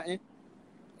enjoy something.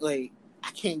 Like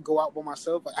I can't go out by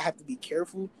myself. Like, I have to be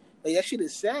careful. Like that shit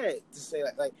is sad to say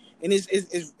like and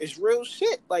it's real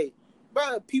shit. Like,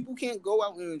 bro, people can't go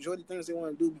out and enjoy the things they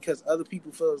want to do because other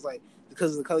people feels like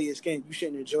because of the color of your skin you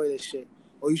shouldn't enjoy this shit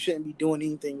or you shouldn't be doing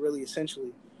anything really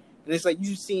essentially. And it's like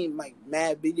you've seen like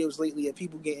mad videos lately of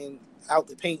people getting out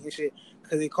the paint and shit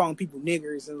because they calling people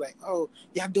niggers and like, oh,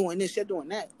 y'all doing this, y'all doing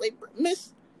that. Like,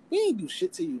 miss, we ain't do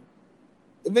shit to you.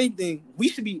 If anything, we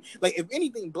should be like, if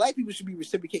anything, black people should be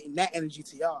reciprocating that energy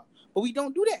to y'all. But we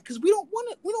don't do that because we don't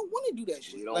want to do that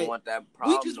shit. We don't like, want that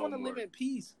problem. We just want to live in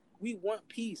peace. We want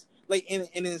peace. Like, and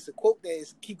it's a quote that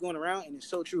is keep going around, and it's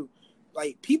so true.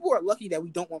 Like, people are lucky that we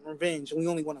don't want revenge and we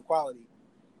only want equality.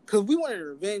 Because if we wanted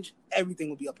revenge, everything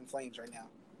would be up in flames right now.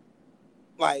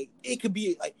 Like, it could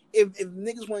be like if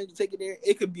niggas wanted to take it there,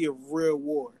 it could be a real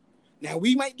war. Now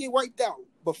we might get wiped out,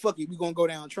 but fuck it, we gonna go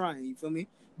down trying. You feel me?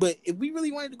 But if we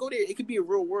really wanted to go there, it could be a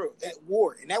real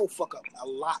war, and that will fuck up a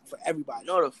lot for everybody.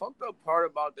 No, the fucked up part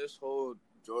about this whole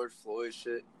George Floyd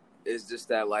shit is just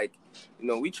that, like, you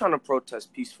know, we trying to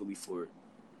protest peacefully for it.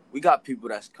 We got people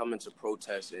that's coming to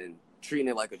protest and treating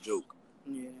it like a joke.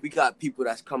 Yeah. We got people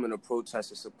that's coming to protest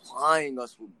and supplying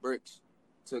us with bricks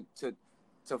to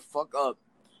fuck up.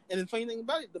 And the funny thing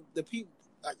about it, the people,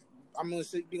 like, I'm gonna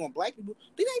say, being on black people,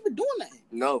 they're not even doing nothing.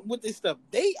 No, with this stuff,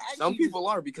 they actually some people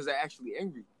are because they're actually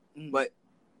angry, but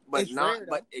it's not. Rare,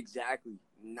 but exactly,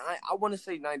 I want to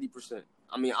say 90%.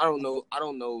 I mean, I don't know.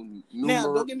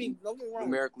 Now, don't get me wrong.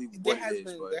 Numerically, there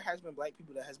has been black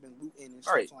people that has been looting and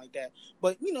stuff like that.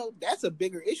 But you know, that's a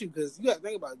bigger issue because you got to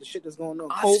think about it, the shit that's going on.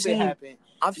 COVID happened.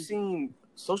 I've seen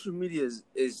social media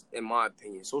is, in my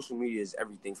opinion, social media is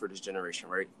everything for this generation,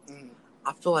 right?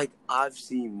 I feel like I've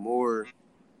seen more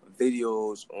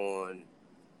videos on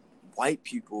white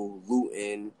people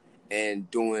looting and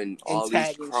doing all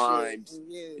these crimes,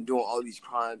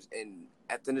 and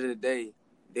at the end of the day,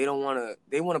 they want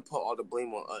to put all the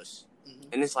blame on us.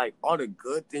 And it's like all the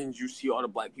good things you see all the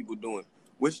black people doing,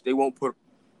 which they won't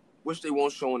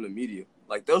show in the media.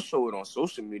 Like they'll show it on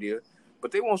social media,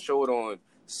 but they won't show it on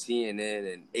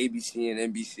CNN and ABC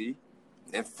and NBC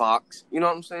and Fox. You know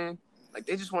what I'm saying? Like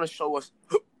they just want to show us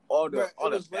all the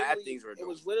bad things we're doing. It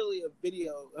was literally a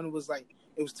video, and it was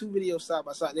two videos side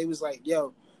by side. They was like,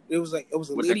 yo. It was a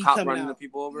with lady the cop coming running out. The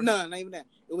people over? No, not even that.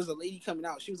 It was a lady coming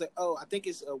out. She was like, "Oh, I think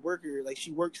it's a worker. Like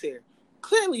she works here.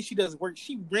 Clearly, she doesn't work.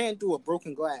 She ran through a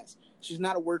broken glass. She's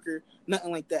not a worker.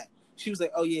 Nothing like that. She was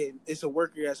like, "Oh yeah, it's a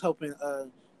worker that's helping.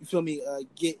 You feel me?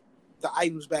 Get the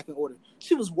items back in order."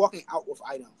 She was walking out with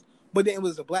items, but then it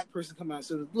was a black person coming out.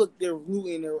 So look, they're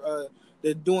looting.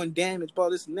 They're doing damage, all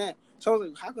this and that. So I was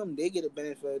like, how come they get a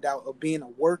benefit of the doubt of being a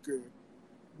worker?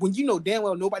 When you know damn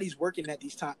well nobody's working at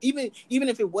these times, even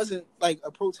if it wasn't like a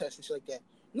protest and shit like that,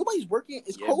 nobody's working.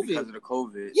 It's COVID because of the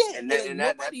COVID. Yeah, and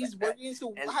nobody's working.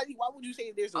 So why would you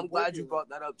say there's? I'm glad you brought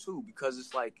that up too because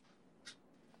it's like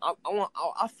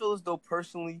I feel as though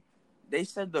personally, they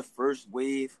said the first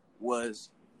wave was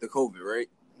the COVID, right?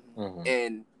 Mm-hmm.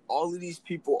 And all of these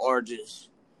people are just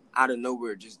out of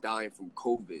nowhere just dying from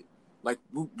COVID. Like,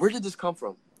 where did this come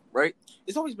from, right?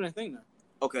 It's always been a thing,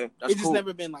 though. Okay, that's It's just cool.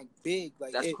 never been like big.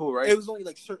 Like That's cool, right? It was only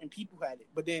like certain people had it,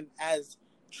 but then as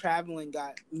traveling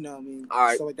got, what I mean, All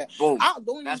right. stuff like that. Boom.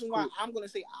 The only That's reason why cool. I'm gonna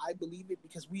say I believe it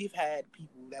because we've had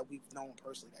people that we've known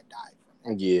personally that died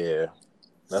from it. Yeah.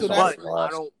 So But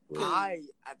that's I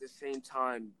at the same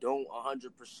time don't 100%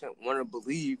 want to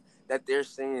believe that they're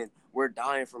saying we're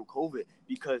dying from COVID,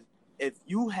 because if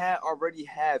you already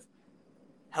have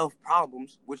health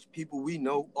problems, which people we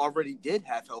know already did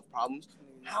have health problems,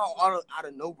 how out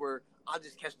of nowhere I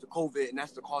just catch the COVID and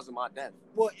that's the cause of my death?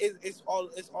 Well, it's all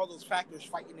those factors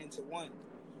fighting into one.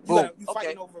 Boom. You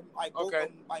fighting over like both of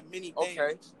them by many things.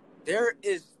 Okay. There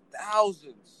is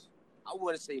thousands. I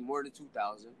wouldn't say more than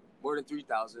 2,000, more than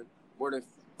 3,000, more than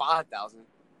 5,000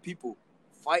 people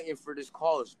fighting for this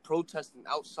cause, protesting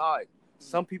outside.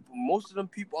 Some people, most of them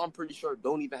people, I'm pretty sure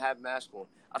don't even have masks on.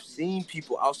 I've seen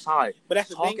people outside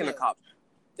talking to cops.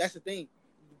 That's the thing.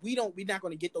 We're not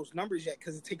going to get those numbers yet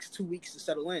because it takes 2 weeks to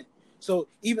settle in. So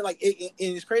even like and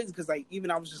it's crazy because like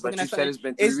even I was just looking at something. It's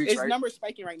been 3 weeks, right? Numbers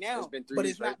spiking right now, but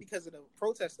it's not because of the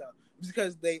protest stuff. It's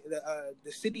because the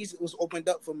cities was opened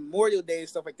up for Memorial Day and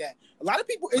stuff like that. A lot of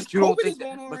people. COVID is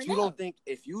going on right now. But you don't think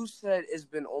if you said it's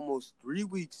been almost 3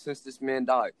 weeks since this man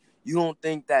died, you don't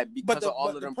think that because of all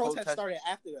of them protests started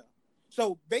after that?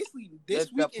 So basically,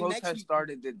 this week and next week. The protest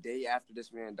started the day after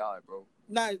this man died, bro.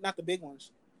 Not the big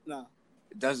ones. No.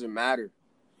 It doesn't matter.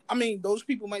 I mean, those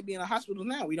people might be in a hospital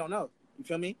now. We don't know. You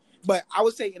feel me? But I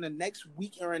would say in the next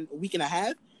week or in a week and a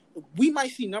half, we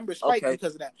might see numbers spike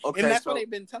because of that. Okay, and that's why they've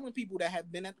been telling people that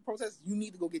have been at the protests, you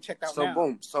need to go get checked out now. So,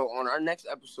 boom. So, on our next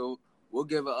episode, we'll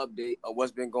give an update of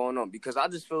what's been going on. Because I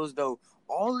just feel as though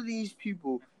all of these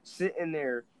people sitting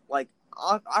there, like,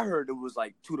 I heard it was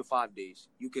like 2 to 5 days.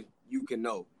 You can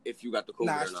know if you got the COVID or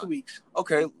not. It's 2 weeks.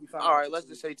 Okay. All right. Let's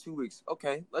just say 2 weeks.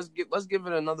 Okay. Let's give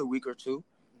it another week or two.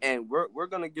 And we're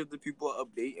gonna give the people an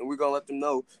update, and we're gonna let them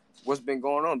know what's been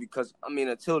going on. Because I mean,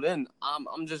 until then,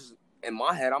 I'm just in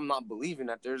my head, I'm not believing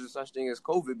that there's a such thing as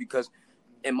COVID. Because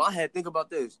in my head, think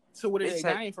about this. So what are they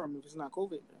dying from if it's not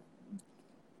COVID?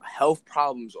 Health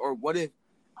problems, or what if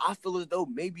I feel as though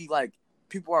maybe like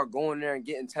people are going there and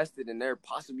getting tested, and they're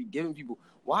possibly giving people.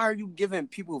 Why are you giving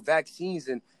people vaccines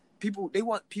and they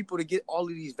want people to get all of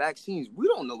these vaccines? We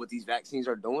don't know what these vaccines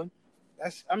are doing. I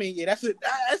understand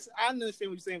what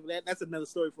you're saying, but that's another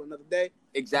story for another day.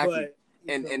 Exactly.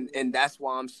 But, and that's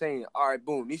why I'm saying, all right,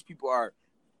 boom, these people are,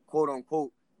 quote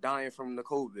unquote, dying from the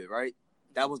COVID, right?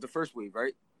 That was the first wave,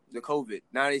 right? The COVID.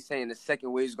 Now they're saying the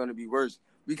second wave is going to be worse.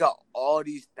 We got all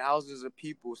these thousands of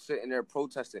people sitting there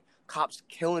protesting, cops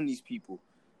killing these people,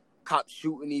 cops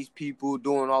shooting these people,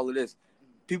 doing all of this.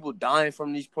 People dying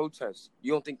from these protests.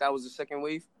 You don't think that was the second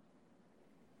wave?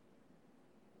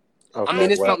 Okay, I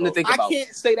mean, it's something to think about. I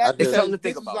can't say that. It's something to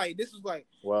think about. This was like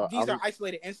these are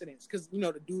isolated incidents because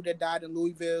the dude that died in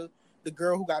Louisville, the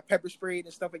girl who got pepper sprayed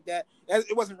and stuff like that.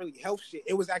 It wasn't really health shit.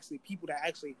 It was actually people that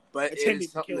actually. But it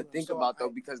is something to think about though,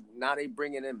 because now they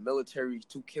bringing in military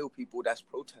to kill people that's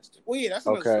protesting. Well, yeah, that's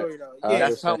another story though. Yeah,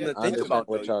 that's something to think about.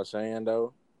 What y'all saying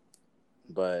though,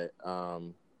 but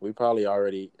we probably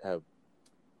already have.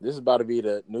 This is about to be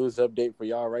the news update for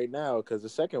y'all right now because the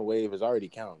second wave is already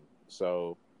counting.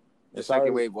 So. The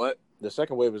second wave, what? The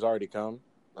second wave has already come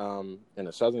in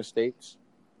the southern states.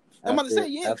 I'm about to say,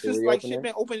 because like shit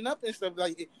been opening up and stuff.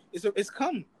 Like it's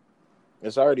come.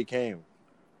 It's already came.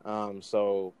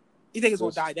 So you think it's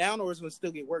gonna die down or it's gonna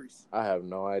still get worse? I have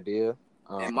no idea.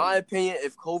 In my opinion,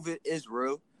 if COVID is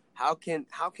real, how can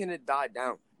it die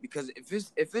down? Because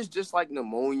if it's just like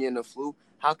pneumonia and the flu,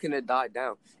 how can it die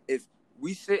down? If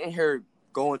we sitting here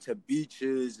going to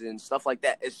beaches and stuff like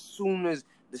that, as soon as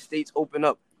the states open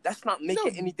up. That's not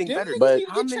making anything better. But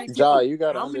how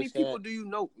many people do you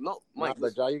know? No, Mike.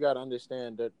 But you got to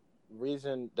understand that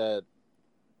reason that.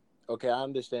 Okay, I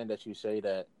understand that you say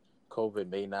that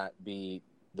COVID may not be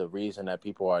the reason that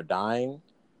people are dying,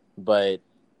 but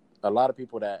a lot of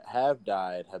people that have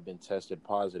died have been tested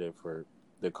positive for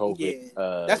the COVID.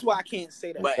 Yeah, that's why I can't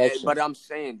say that. But I'm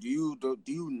saying, do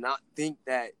you not think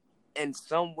that in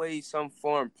some way, some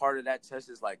form, part of that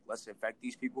test is like, let's infect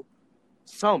these people?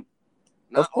 Some.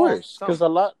 Of course, because a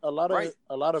lot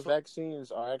of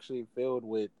vaccines are actually filled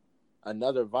with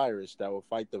another virus that will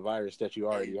fight the virus that you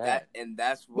already have. And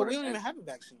that's what. But we don't even have a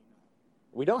vaccine.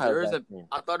 We don't have a vaccine.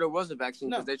 I thought there was a vaccine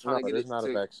because they're trying to get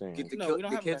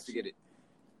the kids to get it.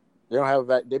 They don't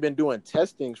have they've been doing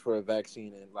testings for a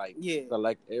vaccine in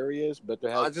select areas, but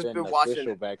there hasn't been an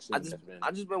official vaccine.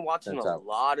 I've just been watching a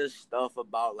lot of stuff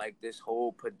about like this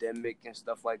whole pandemic and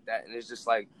stuff like that, and it's just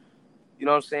like, you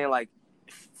know what I'm saying, like.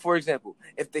 For example,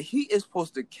 if the heat is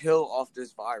supposed to kill off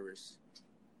this virus,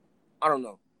 I don't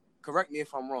know. Correct me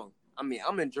if I'm wrong. I mean,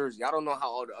 I'm in Jersey. I don't know how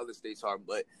all the other states are,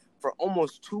 but for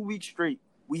almost 2 weeks straight,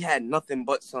 we had nothing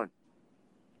but sun.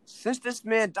 Since this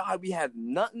man died, we have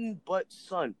nothing but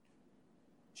sun.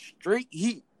 Straight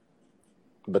heat.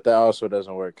 But that also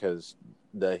doesn't work because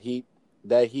that heat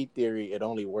theory, it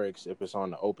only works if it's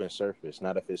on the open surface,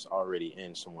 not if it's already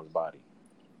in someone's body.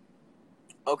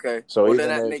 Okay. So well, then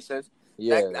that makes sense.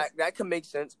 Yeah, that can make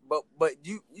sense. But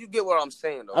you get what I'm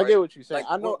saying, though. I right? get what you're saying.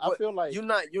 Like, I know. I feel like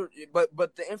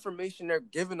but the information they're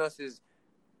giving us is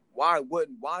why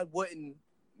wouldn't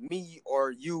me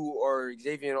or you or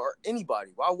Xavier or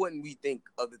anybody, why wouldn't we think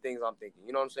of the things I'm thinking?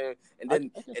 You know what I'm saying?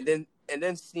 And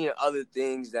then seeing other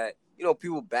things that, you know,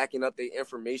 people backing up their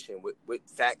information with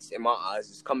facts in my eyes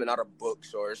is coming out of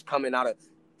books or it's coming out of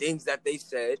things that they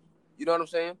said. You know what I'm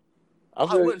saying?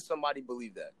 Why wouldn't somebody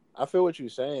believe that? I feel what you're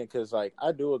saying because, like,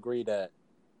 I do agree that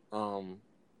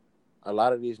a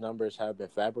lot of these numbers have been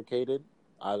fabricated,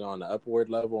 either on the upward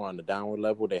level or on the downward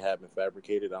level. They have been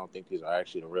fabricated. I don't think these are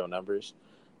actually the real numbers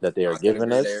that they are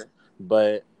giving us. There.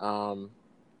 But dang,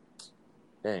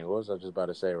 what was I just about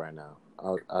to say right now?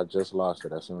 I just lost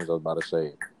it as soon as I was about to say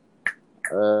it.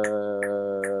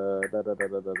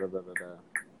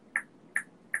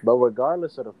 But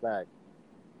regardless of the fact,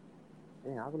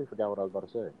 dang, I really forgot what I was about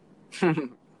to say.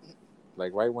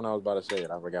 Like right when I was about to say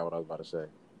it, I forgot what I was about to say.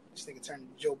 This nigga turned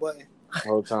to Joe Button.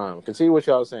 Whole time. Continue what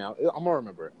y'all was saying. I'm gonna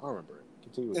remember it.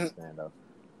 Continue what you're saying though.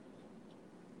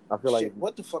 I feel like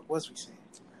what the fuck was we saying?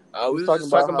 We was just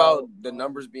talking about the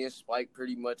numbers being spiked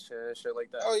pretty much and shit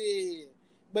like that. Oh yeah.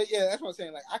 But yeah, that's what I'm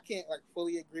saying. Like, I can't like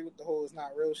fully agree with the whole it's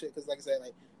not real shit because, like I said,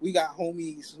 like we got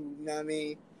homies who, you know what I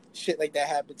mean, shit like that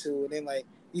happened to, and then like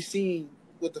you see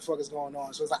what the fuck is going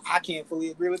on. So it's like I can't fully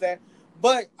agree with that.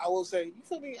 But I will say, you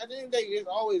feel me? At the end of the day, there's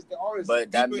always.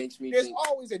 But that makes me. There's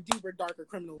always a deeper, darker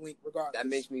criminal link, regardless. That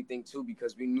makes me think too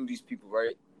because we knew these people,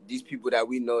 right? These people that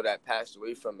we know that passed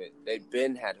away from it, they've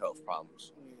been had health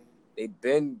problems. Yeah.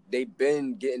 They've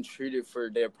been getting treated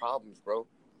for their problems, bro.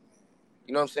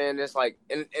 You know what I'm saying? It's like,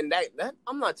 and that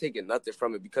I'm not taking nothing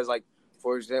from it because, like,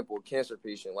 for example, a cancer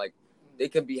patient, like, they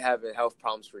can be having health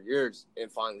problems for years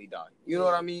and finally die. You know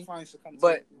what I mean?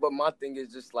 But my thing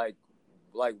is just like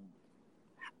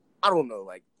I don't know,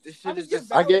 like this shit is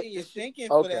just. I get your thinking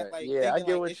for that. Like, yeah, I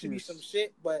get what it should be some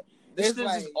shit, but this is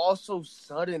just all so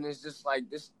sudden. It's just like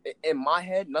this in my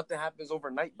head. Nothing happens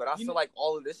overnight, but I feel like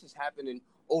all of this is happening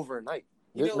overnight.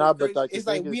 You know, but like, it's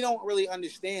like we don't really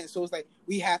understand, so it's like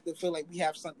we have to feel like we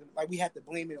have something, like we have to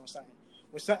blame it on something.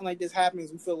 When something like this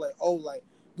happens, we feel like, oh, like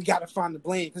we got to find the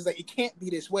blame because like it can't be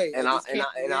this way. And I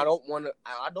don't want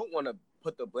to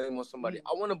put the blame on somebody.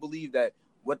 I want to believe that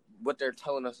what they're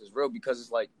telling us is real because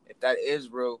it's like if that is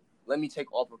real, let me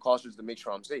take all precautions to make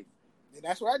sure I'm safe. And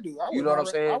that's what I do. You know what I'm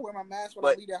saying? I wear my mask when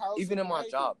I leave the house. Even in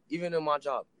my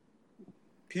job,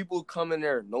 people come in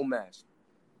there no mask.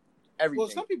 Everything. Well,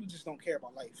 some people just don't care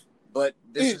about life. But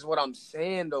this is what I'm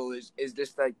saying though is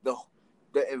this like the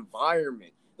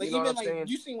environment. Like you know even what I'm like saying?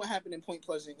 you seen what happened in Point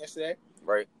Pleasant yesterday,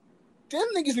 right? Them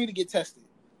niggas need to get tested.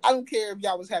 I don't care if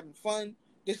y'all was having fun,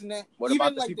 this and that. What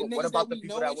about the people? What about the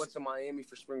people that went to Miami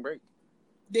for spring break?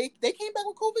 They came back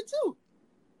with COVID too.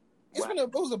 It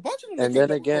was a bunch of them. And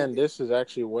then again, this is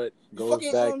actually what goes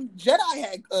fucking, back. Jedi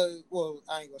had well,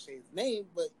 I ain't gonna say his name,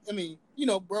 but I mean, you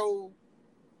know, bro,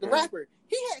 the rapper.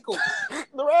 He had COVID.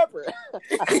 The rapper.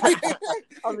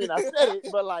 I mean, I said it,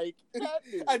 but like,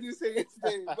 I did say his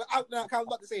name, but I was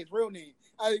about to say his real name.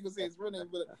 I didn't gonna say his real name,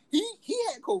 but he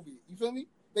had COVID. You feel me?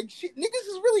 Like shit, niggas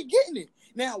is really getting it.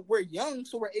 Now we're young,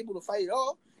 so we're able to fight it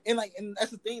off. And like, and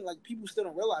that's the thing. Like, people still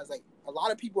don't realize. Like, a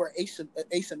lot of people are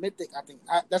asymptomatic. I think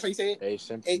that's how you say it.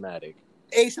 Asymptomatic.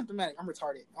 Asymptomatic. I'm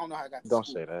retarded. I don't know how I got. Don't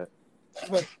say that.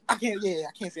 But I can't. Yeah,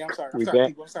 I can't say. I'm sorry.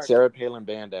 People. I'm sorry. Sarah Palin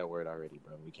banned that word already,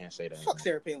 bro. We can't say that. Fuck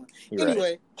Sarah Palin. You're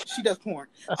anyway, right. She does porn.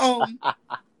 What's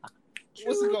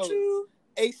it called?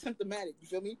 Asymptomatic. You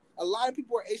feel me? A lot of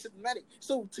people are asymptomatic.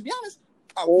 So to be honest,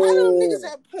 a lot of them niggas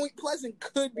at Point Pleasant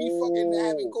could be fucking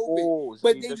having COVID,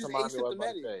 but they just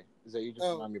asymptomatic. You just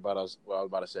remind me about what I was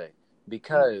about to say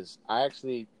because I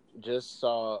actually just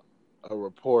saw a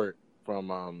report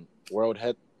from World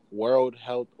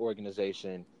Health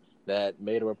Organization that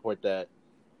made a report that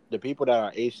the people that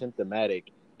are asymptomatic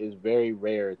is very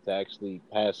rare to actually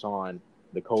pass on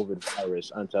the COVID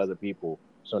virus onto other people.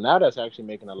 So now that's actually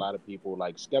making a lot of people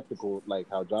like skeptical, like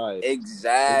how Jai is.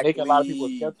 Exactly. Making a lot of people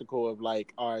skeptical of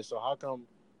like, all right, so how come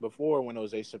before when it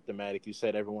was asymptomatic, you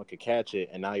said everyone could catch it,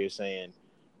 and now you're saying,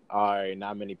 all right,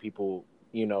 not many people,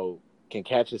 you know, can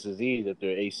catch this disease if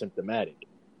they're asymptomatic.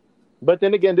 But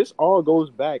then again, this all goes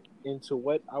back into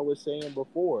what I was saying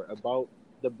before about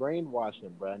the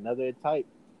brainwashing, bro. Another type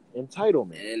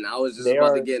Entitlement. And I was just They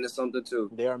about to are get into something too.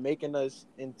 they are making us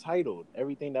entitled.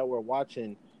 Everything that we're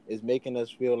watching is making us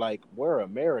feel like we're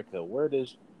America. We're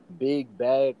this big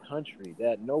bad country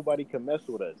that nobody can mess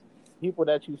with us. People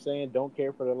that you saying don't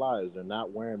care for their lives are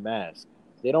not wearing masks.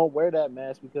 They don't wear that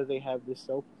mask because they have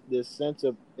this sense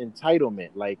of entitlement.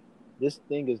 Like this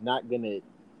thing is not gonna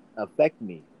affect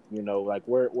me. You know, like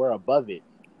we're above it.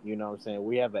 You know what I'm saying?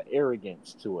 We have an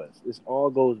arrogance to us. This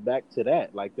all goes back to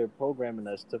that. Like they're programming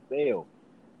us to fail.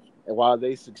 And while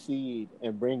they succeed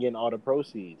and bring in all the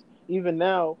proceeds. Even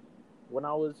now, when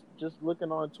I was just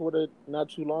looking on Twitter not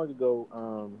too long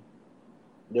ago,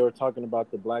 they were talking about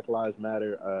the Black Lives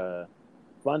Matter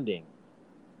funding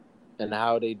and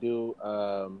how they do,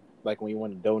 like when you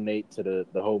want to donate to the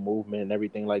whole movement and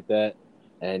everything like that.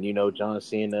 And you know, John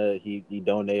Cena, he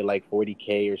donated like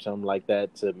 40K or something like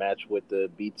that to match with the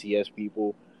BTS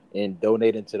people and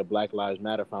donating to the Black Lives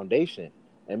Matter Foundation.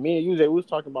 And me and you, we was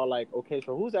talking about like, okay,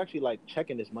 so who's actually like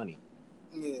checking this money?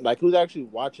 Yeah. Like who's actually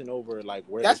watching over like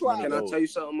where That's this money why- Can I goes? tell you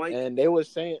something, Mike? And they were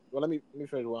saying, well, let me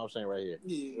finish what I'm saying right here.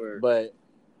 Yeah. Word. But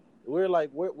we're like,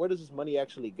 where does this money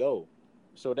actually go?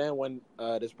 So then when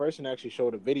this person actually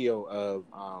showed a video of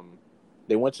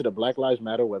they went to the Black Lives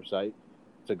Matter website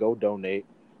to go donate,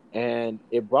 and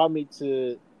it brought me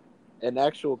to an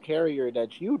actual carrier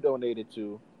that you donated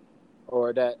to,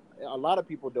 or that a lot of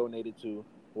people donated to,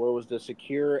 where it was the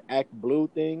Secure Act Blue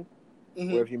thing,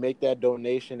 Mhm. where if you make that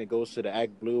donation, it goes to the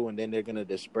Act Blue, and then they're going to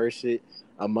disperse it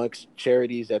amongst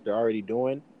charities that they're already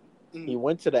doing. Mhm. He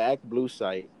went to the Act Blue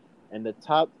site, and the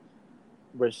top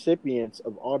recipients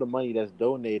of all the money that's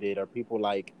donated are people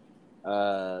like,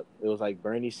 it was like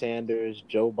Bernie Sanders,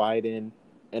 Joe Biden,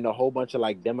 and a whole bunch of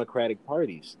like Democratic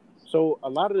parties. So a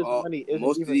lot of this money isn't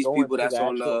most of even these going people to that's the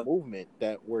on actual the- movement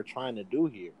that we're trying to do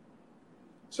here.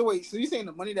 So wait, so you saying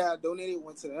the money that I donated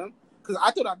went to them? Because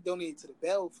I thought I donated to the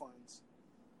bail funds.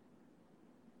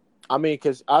 I mean,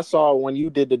 because I saw when you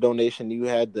did the donation, you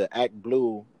had the Act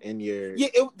Blue in your. Yeah,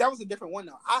 that was a different one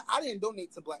though. I didn't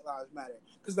donate to Black Lives Matter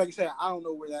because, like you said, I don't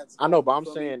know where that's. I know, but I'm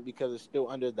You feel me? saying because it's still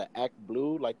under the Act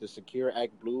Blue, like the Secure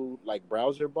Act Blue, like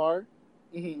browser bar.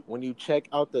 Mhm. When you check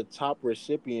out the top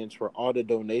recipients for all the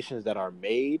donations that are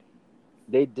made,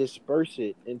 they disperse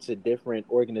it into different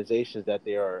organizations that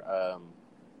they are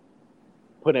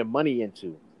putting money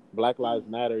into. Black Lives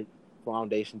Matter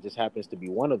Foundation just happens to be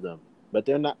one of them, but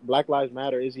they're not. Black Lives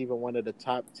Matter is even one of the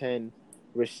top 10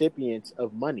 recipients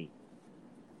of money.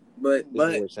 But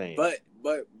what we're saying. but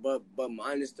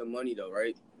minus the money though,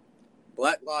 right?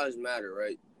 Black Lives Matter,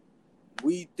 right?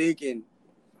 We thinking.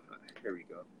 Here we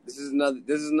go. This is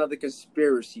another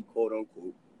conspiracy, quote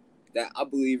unquote, that I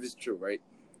believe is true, right?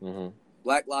 Mm-hmm.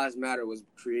 Black Lives Matter was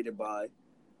created by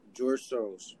George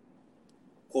Soros,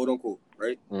 quote unquote,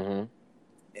 right? Mm-hmm.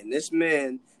 And this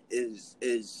man is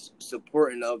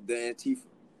supporting of the Antifa,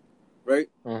 right?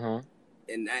 Mm-hmm.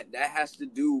 And that has to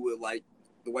do with like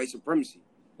the white supremacy.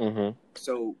 Mm-hmm.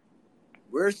 So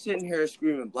we're sitting here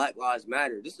screaming Black Lives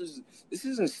Matter. This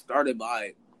isn't started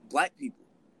by black people.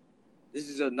 This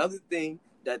is another thing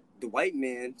that the white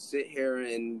man sit here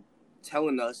and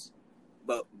telling us,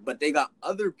 but they got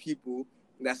other people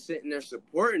that's sitting there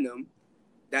supporting them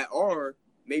that are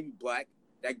maybe black,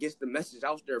 that gets the message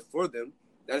out there for them.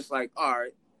 That's like, all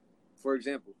right, for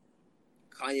example,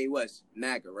 Kanye West,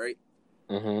 MAGA, right?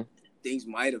 Mm-hmm. Things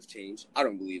might have changed. I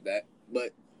don't believe that.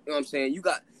 But you know what I'm saying? You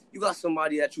got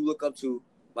somebody that you look up to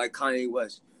like Kanye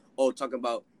West. Oh, talking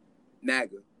about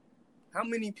MAGA. How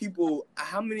many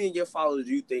of your followers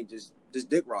do you think just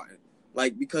dick rotting?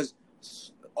 Like, because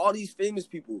all these famous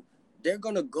people, they're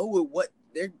gonna go with what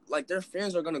they're like. Their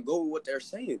fans are gonna go with what they're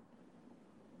saying.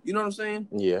 You know what I'm saying?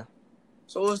 Yeah.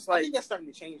 So it's I like think that's starting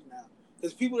to change now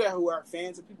because people who are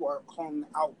fans and people are calling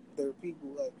out their people.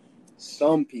 Like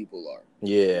some people are.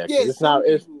 Yeah. Yeah, It's some not.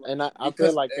 It's people. and I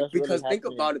feel like that's because really think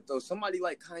happening. about it though. Somebody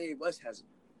like Kanye West has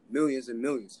millions and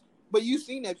millions. But you've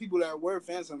seen that people that were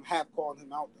fans of him have called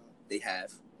him out though. They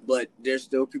have. But there's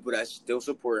still people that still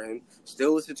support him,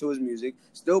 still listen to his music,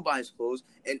 still buy his clothes,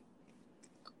 and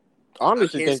I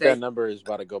honestly I can't think say- that number is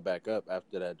about to go back up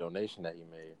after that donation that he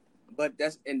made. but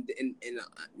that's and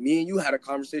me and you had a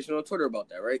conversation on Twitter about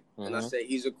that, right? And I Mhm. said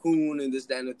he's a coon and this,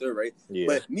 that, and the third, right? Yeah.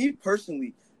 But me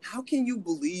personally, how can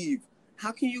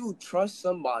you trust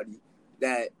somebody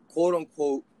that quote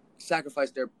unquote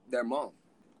sacrificed their mom?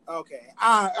 Okay.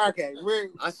 Okay.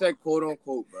 I said quote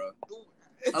unquote, bro.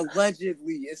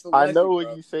 Allegedly, it's I alleged, know what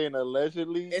bro. you're saying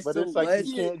allegedly, It's but it's like alleged.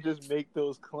 you can't just make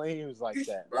those claims like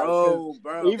that. Bro.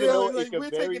 Even though it could we're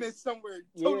very, taking it somewhere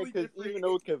yeah, totally because different. even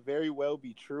though it could very well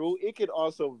be true, it could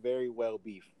also very well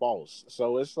be false.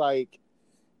 So it's like,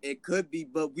 It could be,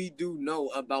 but we do know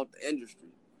about the industry.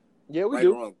 Yeah, we right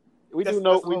do. or wrong. We That's- do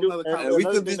know. that's a We whole do. nother And And we another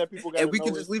could thing just, that people got to and we know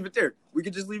could is, just leave it there. We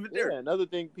could just leave it there. yeah, another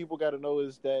thing people got to know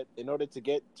is that in order to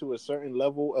get to a certain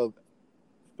level of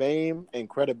fame and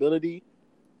credibility,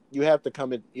 you have to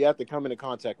come into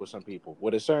contact with some people,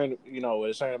 with a certain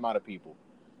amount of people.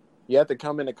 You have to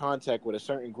come into contact with a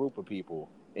certain group of people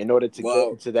in order to get Well,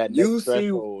 into that you next see,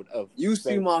 threshold of you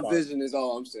see fame my and stardom. vision is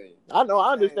all I'm saying. I know.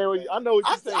 I understand. I know what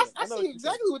I you're saying. I see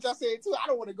exactly what y'all saying too. I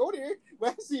don't want to go there, but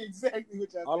I see exactly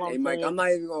what y'all All saying. Hey, I'm Mike, saying- I'm not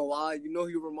even gonna lie. You know who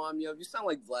you remind me of? You sound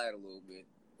like Vlad a little bit.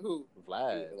 Who?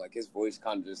 Vlad. Like his voice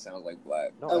kind of just sounds like Vlad.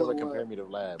 Don't Oh, ever what? compare me to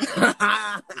Vlad.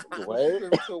 Bro.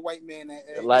 Compared to a white man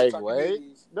that Like talking what?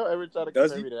 babies. Don't ever try to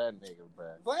Does compare he? me to that nigga,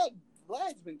 bro.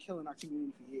 Vlad's been killing our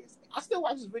community for years. I still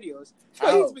watch his videos, How?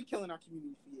 but he's been killing our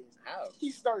community for years. How?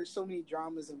 He started so many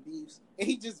dramas and beefs, and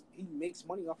he makes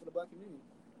money off of the black community.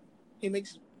 He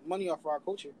makes money off of our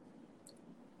culture.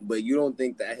 But you don't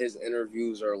think that his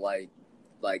interviews are like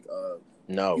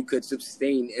No. you could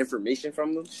sustain information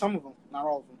from them? Some of them, not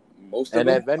all of them. Most of And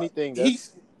them. if anything, that's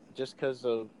He's just because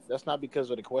of that's not because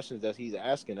of the questions that he's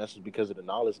asking. That's just because of the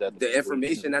knowledge that The people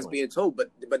information that's doing. being told, but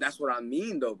that's what I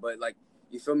mean though. But like,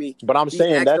 you feel me? But I'm He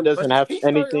saying asked that them doesn't have He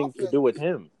started anything off to as- do with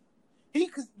him.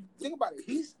 Because think about it,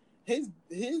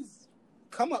 his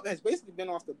come up has basically been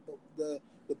off the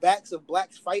backs of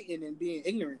blacks fighting and being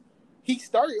ignorant. He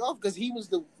started off because he was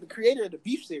the creator of the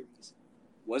Beef series.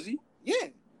 Was he? Yeah,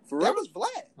 For that real? was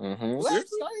Vlad. Mm-hmm. Vlad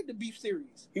Seriously? started the Beef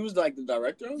series. He was like the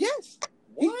director of it? Yes,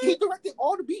 What? he directed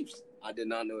all the beefs. I did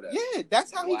not know that. Yeah,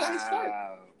 that's how he got his start.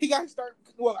 Wow. He got his start.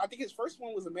 Well, I think his first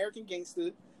one was American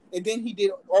Gangster, and then he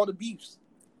did all the beefs.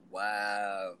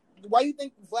 Wow. Why you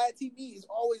think Vlad TV is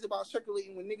always about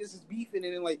circulating when niggas is beefing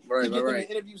and then like Right, he get them right.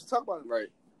 in interviews to talk about it? Right.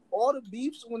 All the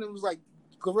beefs when it was like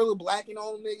Gorilla Black and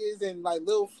all them niggas and like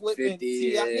Lil Flip 50, and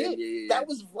T.I. yeah. That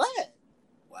was Vlad.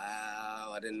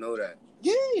 Wow. I didn't know that.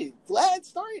 Yeah, Vlad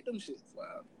started them shits.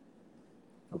 Wow.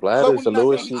 Vlad But is the when- not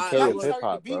Louis saying he- C.K. not of he hip started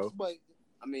hop, the beefs, bro. But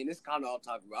I mean, it's kind of all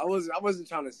talk about. I wasn't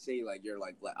trying to say like you're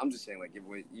like Vlad. I'm just saying like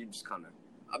you just kind of.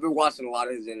 I've been watching a lot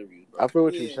of his interviews, bro. I feel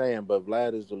what you're Yeah. saying, but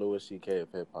Vlad is the Louis C.K.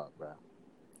 of hip hop, bro.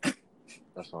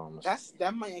 That's all I'm saying.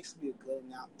 that might actually be a good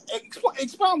analogy.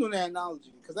 Expound on that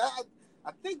analogy because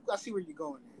I think I see where you're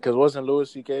going there. Because wasn't Louis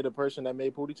C.K. the person that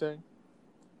made Pootie Tang?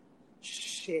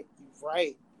 Shit, you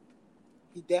right.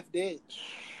 He def did.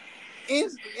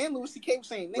 And Louis C.K. was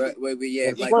saying, nigga, Wait, yeah.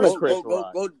 In Like front of go Chris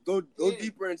Rock. Yeah.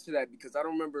 deeper into that because I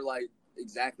don't remember like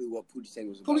exactly what Pootie Tang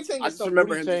was about. Pootie Tang I is just some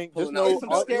remember Pootie him Tang, just pulling just out know, his some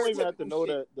you don't even have to stereotypical know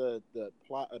shit. the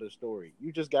plot of the story.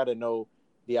 You just got to know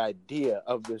the idea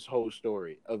of this whole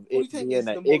story of Pootie it Tang being is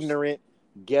the an most- ignorant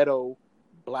ghetto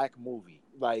black movie.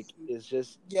 Like it's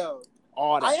just yo,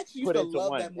 all that I actually used put to into love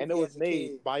one, that movie and it was as a made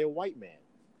kid. by a white man.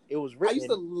 It was I used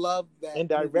to written love that and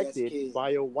movie as a directed kid.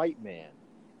 by a white man.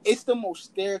 It's the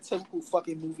most stereotypical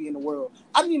fucking movie in the world.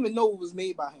 I didn't even know it was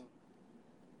made by him.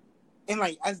 And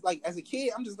like as a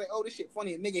kid, I'm just like, oh, this shit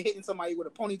funny. A nigga hitting somebody with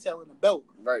a ponytail and a belt.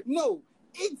 Right. No,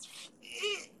 it's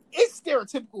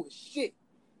stereotypical as shit.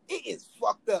 It is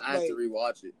fucked up. I have like, to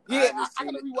rewatch it. yeah, haven't I seen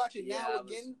gotta rewatch it Yeah, now I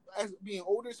was- again as being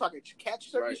older, so I could catch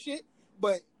certain Right. shit.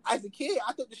 But as a kid,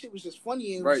 I thought the shit was just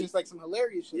funny and it Right. was just like some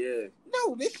hilarious shit. Yeah,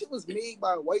 No, this shit was made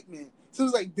by a white man. So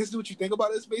it's like, this is what you think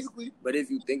about us, basically. but if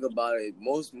you think about it,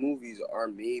 most movies are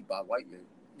made by white men,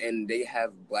 and they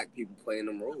have black people playing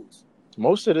them roles.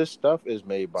 Most of this stuff is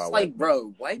made by It's white like,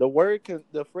 bro, white.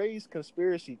 the phrase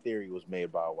conspiracy theory was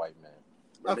made by a white man.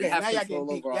 Bro, Okay, they have now y'all control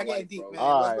getting deep. over Y'all our getting life, deep, bro. man.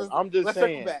 All right, I'm just let's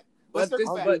saying. circle back. But Let's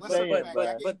circle this, back. but- Let's circle saying, back. bruh.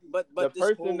 Y'all getting deep. but The this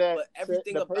person whole, that but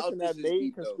everything the about person this that is made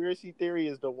deep, though. conspiracy theory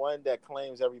is the one that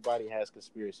claims everybody has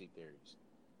conspiracy theories.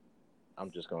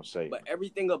 I'm just gonna say. But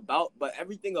everything about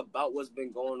what's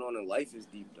been going on in life is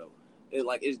deep, though.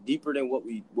 It's deeper than what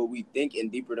we think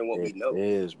and deeper than what we It know.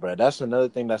 is, bro. That's another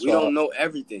thing that's We all don't know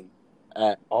everything.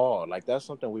 at all. Like that's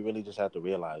something we really just have to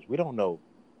realize. We don't know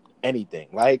anything.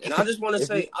 Like, And I just want to if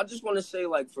say,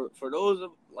 like for those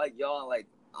of like y'all, like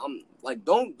I'm like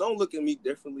don't look at me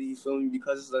differently. You feel me?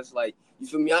 Because it's just like you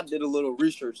feel me. I did a little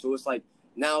research, so it's like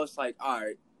now it's like all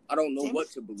right, I don't know what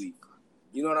to believe.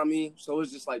 You know what I mean? So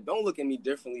it's just like don't look at me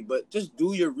differently, but just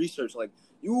do your research. Like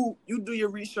you do your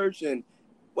research, and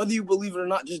whether you believe it or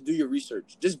not, just do your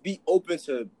research. Just be open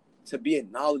to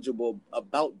being knowledgeable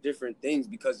about different things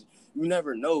because you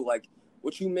never know. Like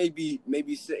what you maybe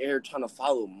sitting here trying to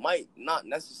follow might not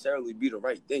necessarily be the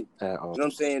right thing. at all. You know what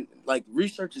I'm saying? Like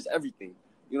research is everything.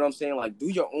 You know what I'm saying? Like do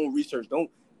your own research. Don't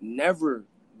never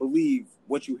believe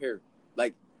what you hear.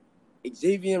 Like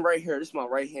Xavier right here, this is my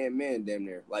right hand man, damn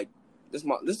near. Like this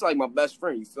is like my best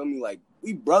friend. You feel me? Like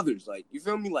we brothers. Like you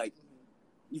feel me? Like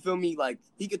you feel me? Like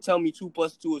he could tell me 2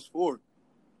 + 2 is 4.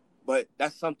 but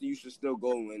that's something you should still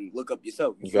go and look up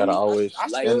yourself. You feel gotta me? always. I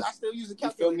still use a You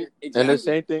feel me? calculator. And the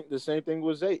Exactly. same thing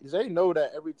with Zay. Zay know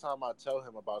that every time I tell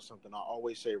him about something, I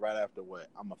always say right after what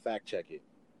I'm a fact check it.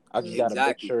 I just gotta make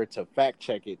Exactly. sure to fact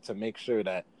check it to make sure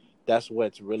that that's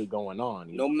what's really going on.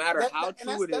 You No know? matter how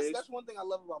true it is. That's one thing I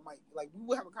love about Mike. Like, we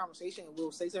will have a conversation and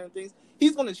we'll say certain things.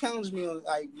 He's gonna challenge me on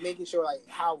like making sure like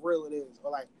how real it is,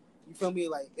 or like, you feel me,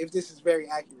 like if this is very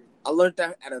accurate. I learned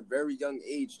that at a very young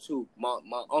age too. My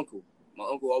uncle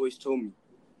always told me.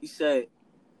 He said,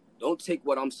 "Don't take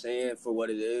what I'm saying for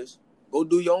what it is. Go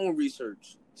do your own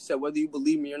research." He said, "Whether you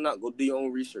believe me or not, go do your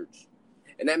own research."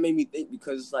 And that made me think,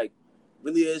 because it's like,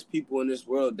 really is people in this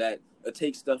world that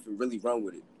take stuff and really run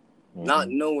with it, not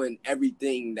knowing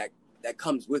everything that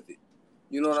comes with it.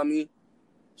 You know what I mean?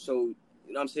 So,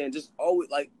 you know what I'm saying? Just always,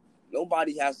 like,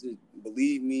 nobody has to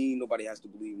believe me. Nobody has to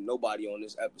believe nobody on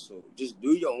this episode. Just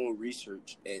do your own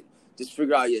research and just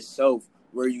figure out yourself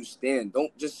where you stand.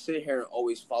 Don't just sit here and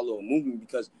always follow a movement,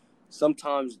 because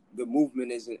sometimes the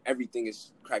movement isn't everything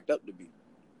it's cracked up to be.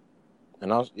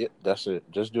 And that's it.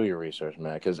 Just do your research,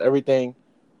 man, because everything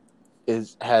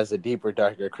has a deeper,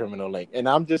 darker criminal link. And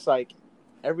I'm just like,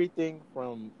 everything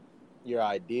from your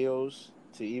ideals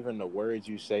to even the words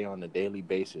you say on a daily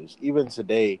basis. Even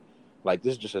today, like,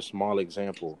 this is just a small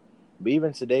example, but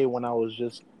even today when I was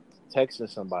just texting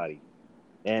somebody,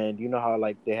 and you know how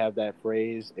like they have that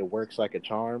phrase, "It works like a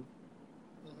charm,"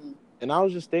 and I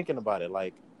was just thinking about it,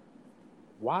 like,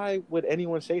 why would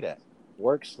anyone say that?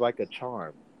 Works like a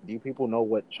charm. Do people know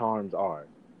what charms are?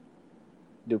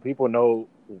 Do people know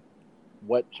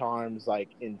what charms like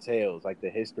entails, like the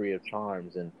history of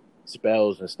charms and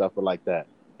spells and stuff like that?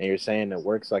 And you're saying it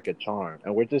works like a charm,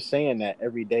 and we're just saying that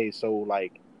every day, so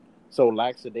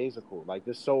lackadaisical, like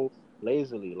just so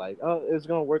lazily, like, oh, it's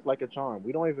gonna work like a charm.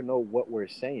 We don't even know what we're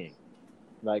saying.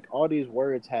 Like, all these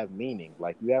words have meaning.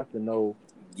 Like, you have to know.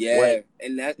 Yeah,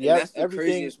 and that's the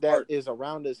everything craziest that part. is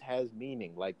around us has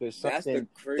meaning. Like, there's That's the something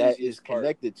that craziest is part.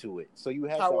 connected to it. So you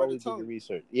have to Power of the always do your tongue.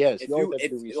 research. Yes, you always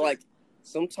have to do research. Like,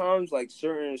 sometimes, like,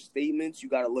 certain statements, you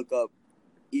gotta look up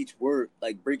each word,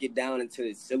 like, break it down into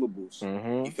its syllables.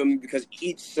 Mm-hmm. You feel me? Because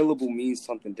each syllable means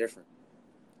something different.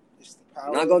 It's the power.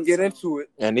 I'm not gonna get into it.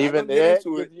 And Not even gonna get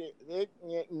into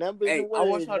it, numbers Hey, and words. I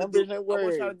want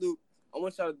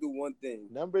y'all to do one thing.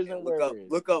 Numbers and look words.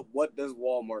 Look up, what does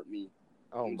Walmart mean?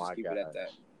 Oh And my just keep god! it at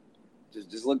that.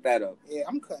 Just look that up. Yeah,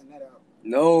 I'm cutting that out.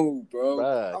 No, bro.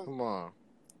 Bruh, come on.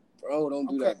 Bro, don't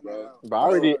do that, bro. But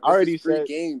I already free said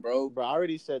game, bro. But I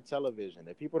already said television.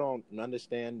 If people don't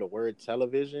understand the word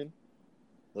television,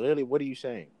 literally, what are you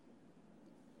saying?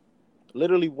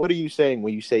 Literally, what are you saying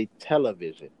when you say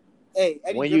television? Hey,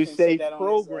 Eddie when Griffin you say said that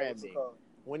programming,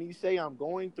 when you say I'm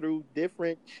going through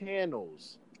different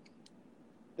channels,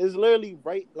 it's literally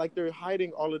right, like they're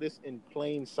hiding all of this in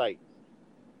plain sight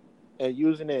and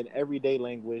using it in everyday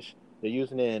language. They're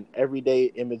using it in everyday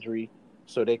imagery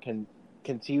so they can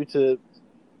continue to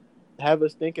have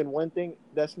us thinking one thing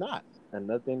that's not.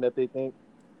 Another thing that they think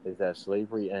is that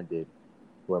slavery ended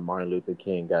when Martin Luther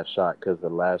King got shot because the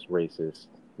last racist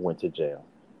went to jail.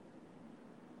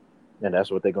 And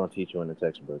that's what they're going to teach you in the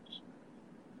textbooks.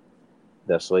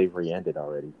 That slavery ended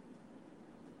already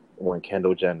when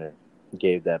Kendall Jenner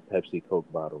gave that Pepsi Coke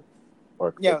bottle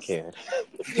or Coke can.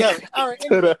 Yeah. All right.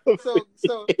 Anyway, so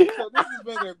this has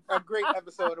been a great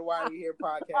episode of Why We Here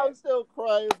podcast. I'm still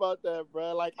crying about that,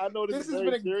 bro. Like, I know this is has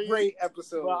very been a serious, great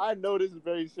episode. Bro, I know this is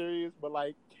very serious, but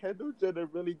like, Kendall Jenner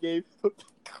really gave a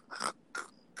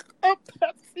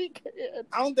Pepsi can.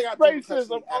 I don't think I racism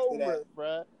Pepsi after over, that,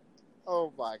 bro.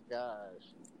 Oh my gosh.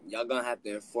 Y'all gonna have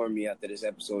to inform me after this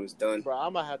episode is done. Bro,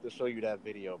 I'm gonna have to show you that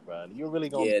video, bro. You're really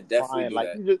gonna be definitely crying.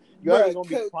 Like, you're either gonna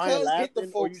be crying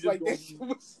laughing,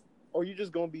 or you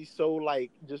just gonna be so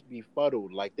like just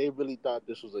befuddled. Like, they really thought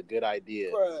this was a good idea.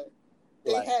 Bro,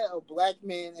 they had a black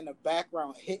man in the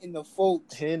background hitting the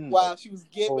folks while she was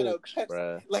giving a Pepsi.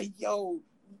 Bruh. Like, yo.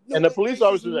 And the police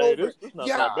officer said, "Hey, this not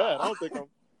that bad. I don't think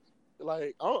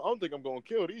I'm gonna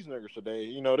kill these niggas today.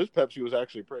 You know, this Pepsi was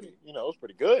actually pretty. You know, it was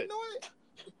pretty good.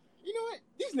 You know what?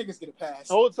 These niggas get a pass.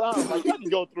 The whole time, like, y'all can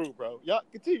go through, bro. Y'all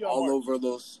continue. All over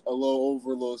those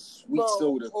sweet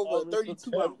soda. Over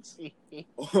 32 ounce.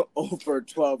 Over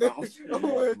 12 ounces.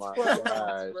 Over 12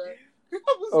 ounces, bro.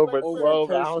 Over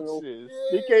 12 ounces.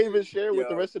 Yeah. He can't even share with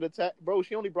the rest of the bro.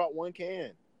 She only brought one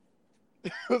can.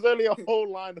 It was only a whole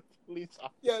line of police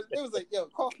officers. Yeah, it was like, yo,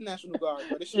 call the National Guard,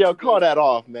 bro. Yo, call that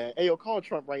off, man. Hey, yo, call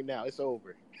Trump right now. It's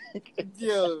over.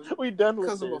 Yo, we done with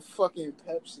because of a fucking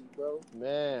Pepsi, bro.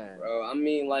 Man. Bro, I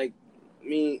mean,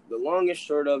 the long and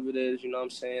short of it is, you know what I'm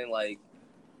saying? Like,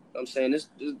 this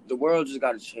the world just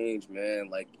got to change, man.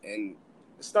 Like, and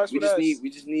It starts with us. We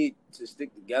just need to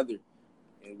stick together,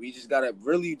 and we just gotta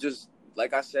really just,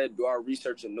 like I said, do our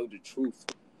research and know the truth.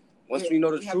 Once we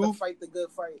know the truth, have to fight the good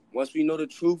fight. Once we know the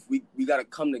truth, we gotta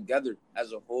come together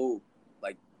as a whole.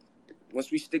 Like,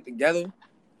 once we stick together,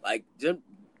 like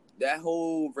that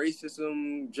whole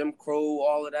racism, Jim Crow,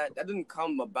 all of that didn't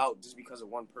come about just because of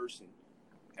one person.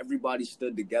 Everybody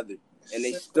stood together, and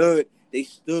they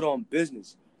stood on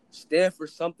business. Stand for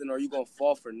something, or you gonna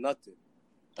fall for nothing.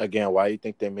 Again, why do you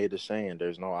think they made the saying,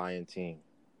 there's no I in team?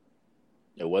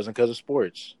 It wasn't because of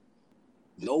sports.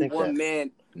 No one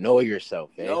man. Know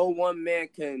yourself, eh? No one man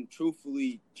can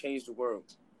truthfully change the world.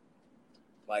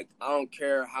 Like, I don't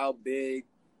care how big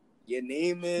your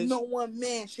name is. No one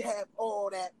man should have all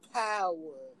that power.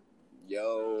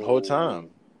 Yo. The whole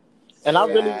time. And I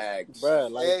really, bruh,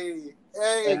 like,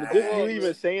 hey, and you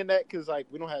even saying that, because, like,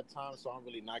 we don't have time, so I'm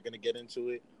really not going to get into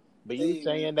it. But you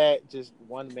saying that just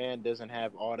one man doesn't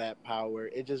have all that power,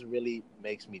 it just really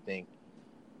makes me think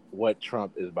what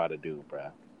Trump is about to do,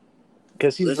 bruh.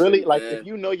 Because he's really, like, if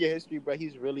you know your history, bruh,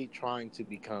 he's really trying to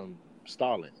become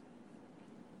Stalin.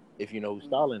 If you know who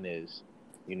Stalin is,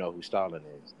 you know who Stalin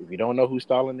is. If you don't know who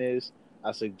Stalin is,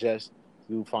 I suggest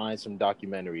you find some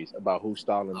documentaries about who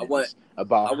Stalin is,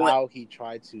 about how he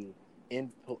tried to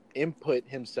input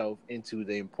himself into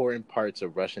the important parts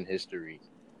of Russian history.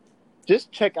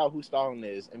 Just check out who Stalin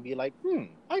is and be like,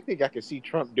 I think I can see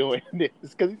Trump doing this,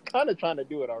 because he's kind of trying to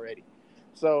do it already.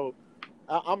 So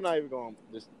I'm not even going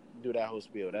to just do that whole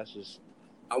spiel. That's just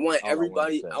I want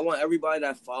everybody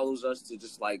that follows us to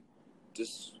just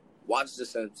watch The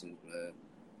Simpsons, man.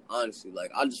 Honestly,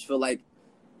 like, I just feel like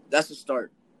that's a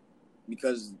start,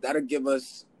 because that'll give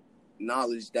us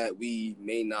knowledge that we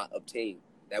may not obtain,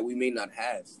 that we may not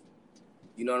have.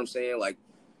 You know what I'm saying? Like,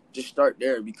 just start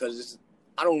there, because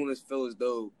I don't want to feel as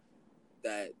though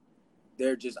that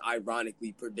they're just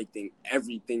ironically predicting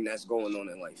everything that's going on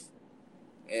in life.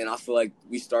 And I feel like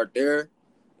we start there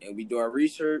and we do our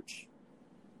research.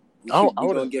 We're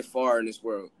going to get far in this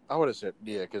world. I would have said,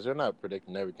 because they're not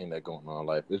predicting everything that's going on in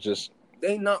life. It's just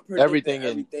they not predicting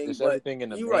everything. It's but everything in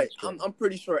the you're mainstream. right. I'm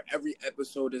pretty sure every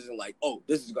episode isn't like, oh,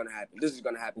 this is going to happen. This is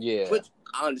going to happen. Yeah. Which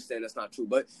I understand that's not true.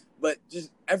 But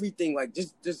just everything, like,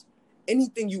 just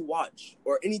anything you watch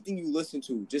or anything you listen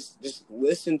to, just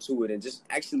listen to it and just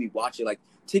actually watch it. Like,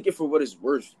 take it for what it's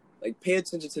worth. Like, pay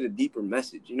attention to the deeper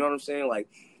message. You know what I'm saying? Like,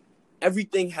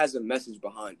 everything has a message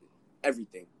behind it.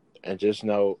 Everything. And just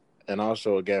know, and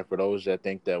also, again, for those that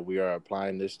think that we are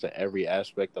applying this to every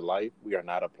aspect of life, we are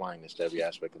not applying this to every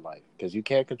aspect of life. Because you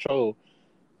can't control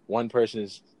one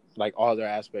person's, like, all their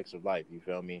aspects of life. You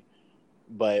feel me?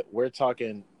 But we're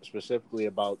talking specifically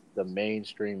about the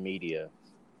mainstream media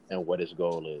and what its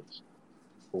goal is,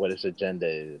 what its agenda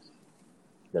is.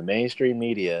 The mainstream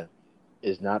media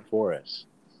is not for us.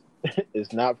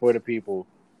 It's not for the people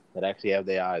that actually have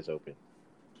their eyes open.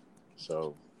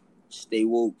 So, stay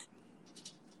woke.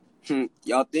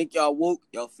 Y'all think y'all woke?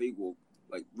 Y'all fake woke.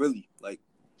 Like, really? Like,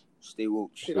 stay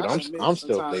woke. Shit, I'm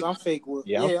still fake. I'm fake woke.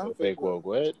 Yeah, I'm still fake woke.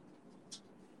 What?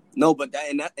 No, but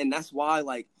that's why,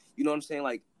 like, you know what I'm saying?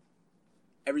 Like,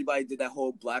 everybody did that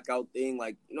whole blackout thing.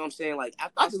 Like, you know what I'm saying? Like,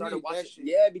 after I started watching,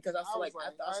 because I feel like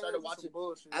after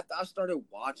I started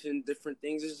watching different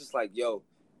things, it's just like, yo,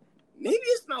 maybe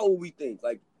it's not what we think.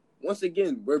 Like, once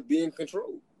again, we're being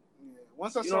controlled. Yeah.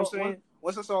 Once I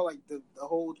saw like the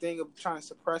whole thing of trying to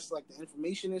suppress like the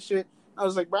information and shit, I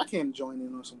was like, bro, I can't join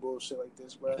in on some bullshit like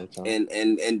this, bro.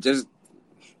 And just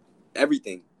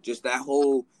everything, just that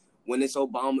whole when it's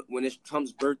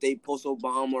Trump's birthday, post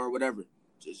Obama or whatever,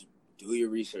 just do your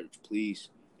research, please.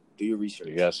 Do your research.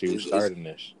 You gotta see who's starting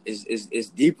this. It's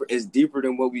deeper. It's deeper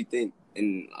than what we think,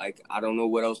 and like, I don't know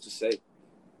what else to say.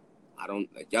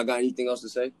 Y'all got anything else to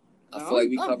say? I feel like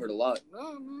we covered a lot.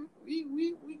 No, man.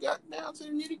 We got down to the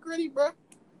nitty gritty, bro.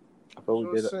 I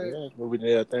thought we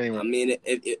did a thing. I mean,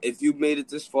 if you made it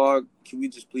this far, can we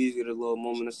just please get a little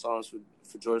moment of silence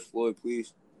for George Floyd,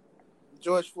 please?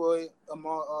 George Floyd,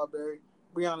 Ahmaud Arbery,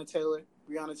 Breonna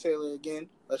Taylor again.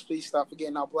 Let's please stop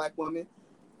forgetting our black women.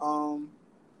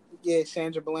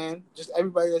 Sandra Bland. Just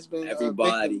everybody that's been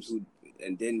victims. Who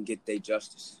and didn't get their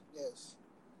justice. Yes.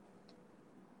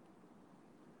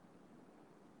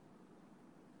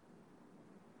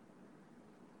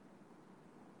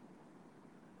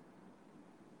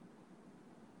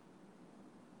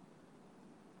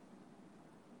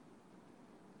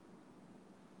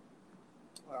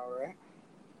 All right.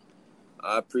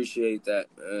 I appreciate that,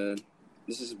 man.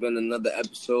 This has been another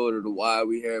episode of the Why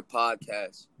We Here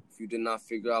podcast. If you did not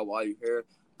figure out why you're here,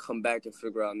 come back and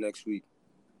figure out next week.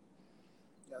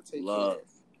 Y'all take love.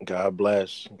 care. God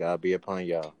bless. God be upon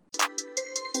y'all.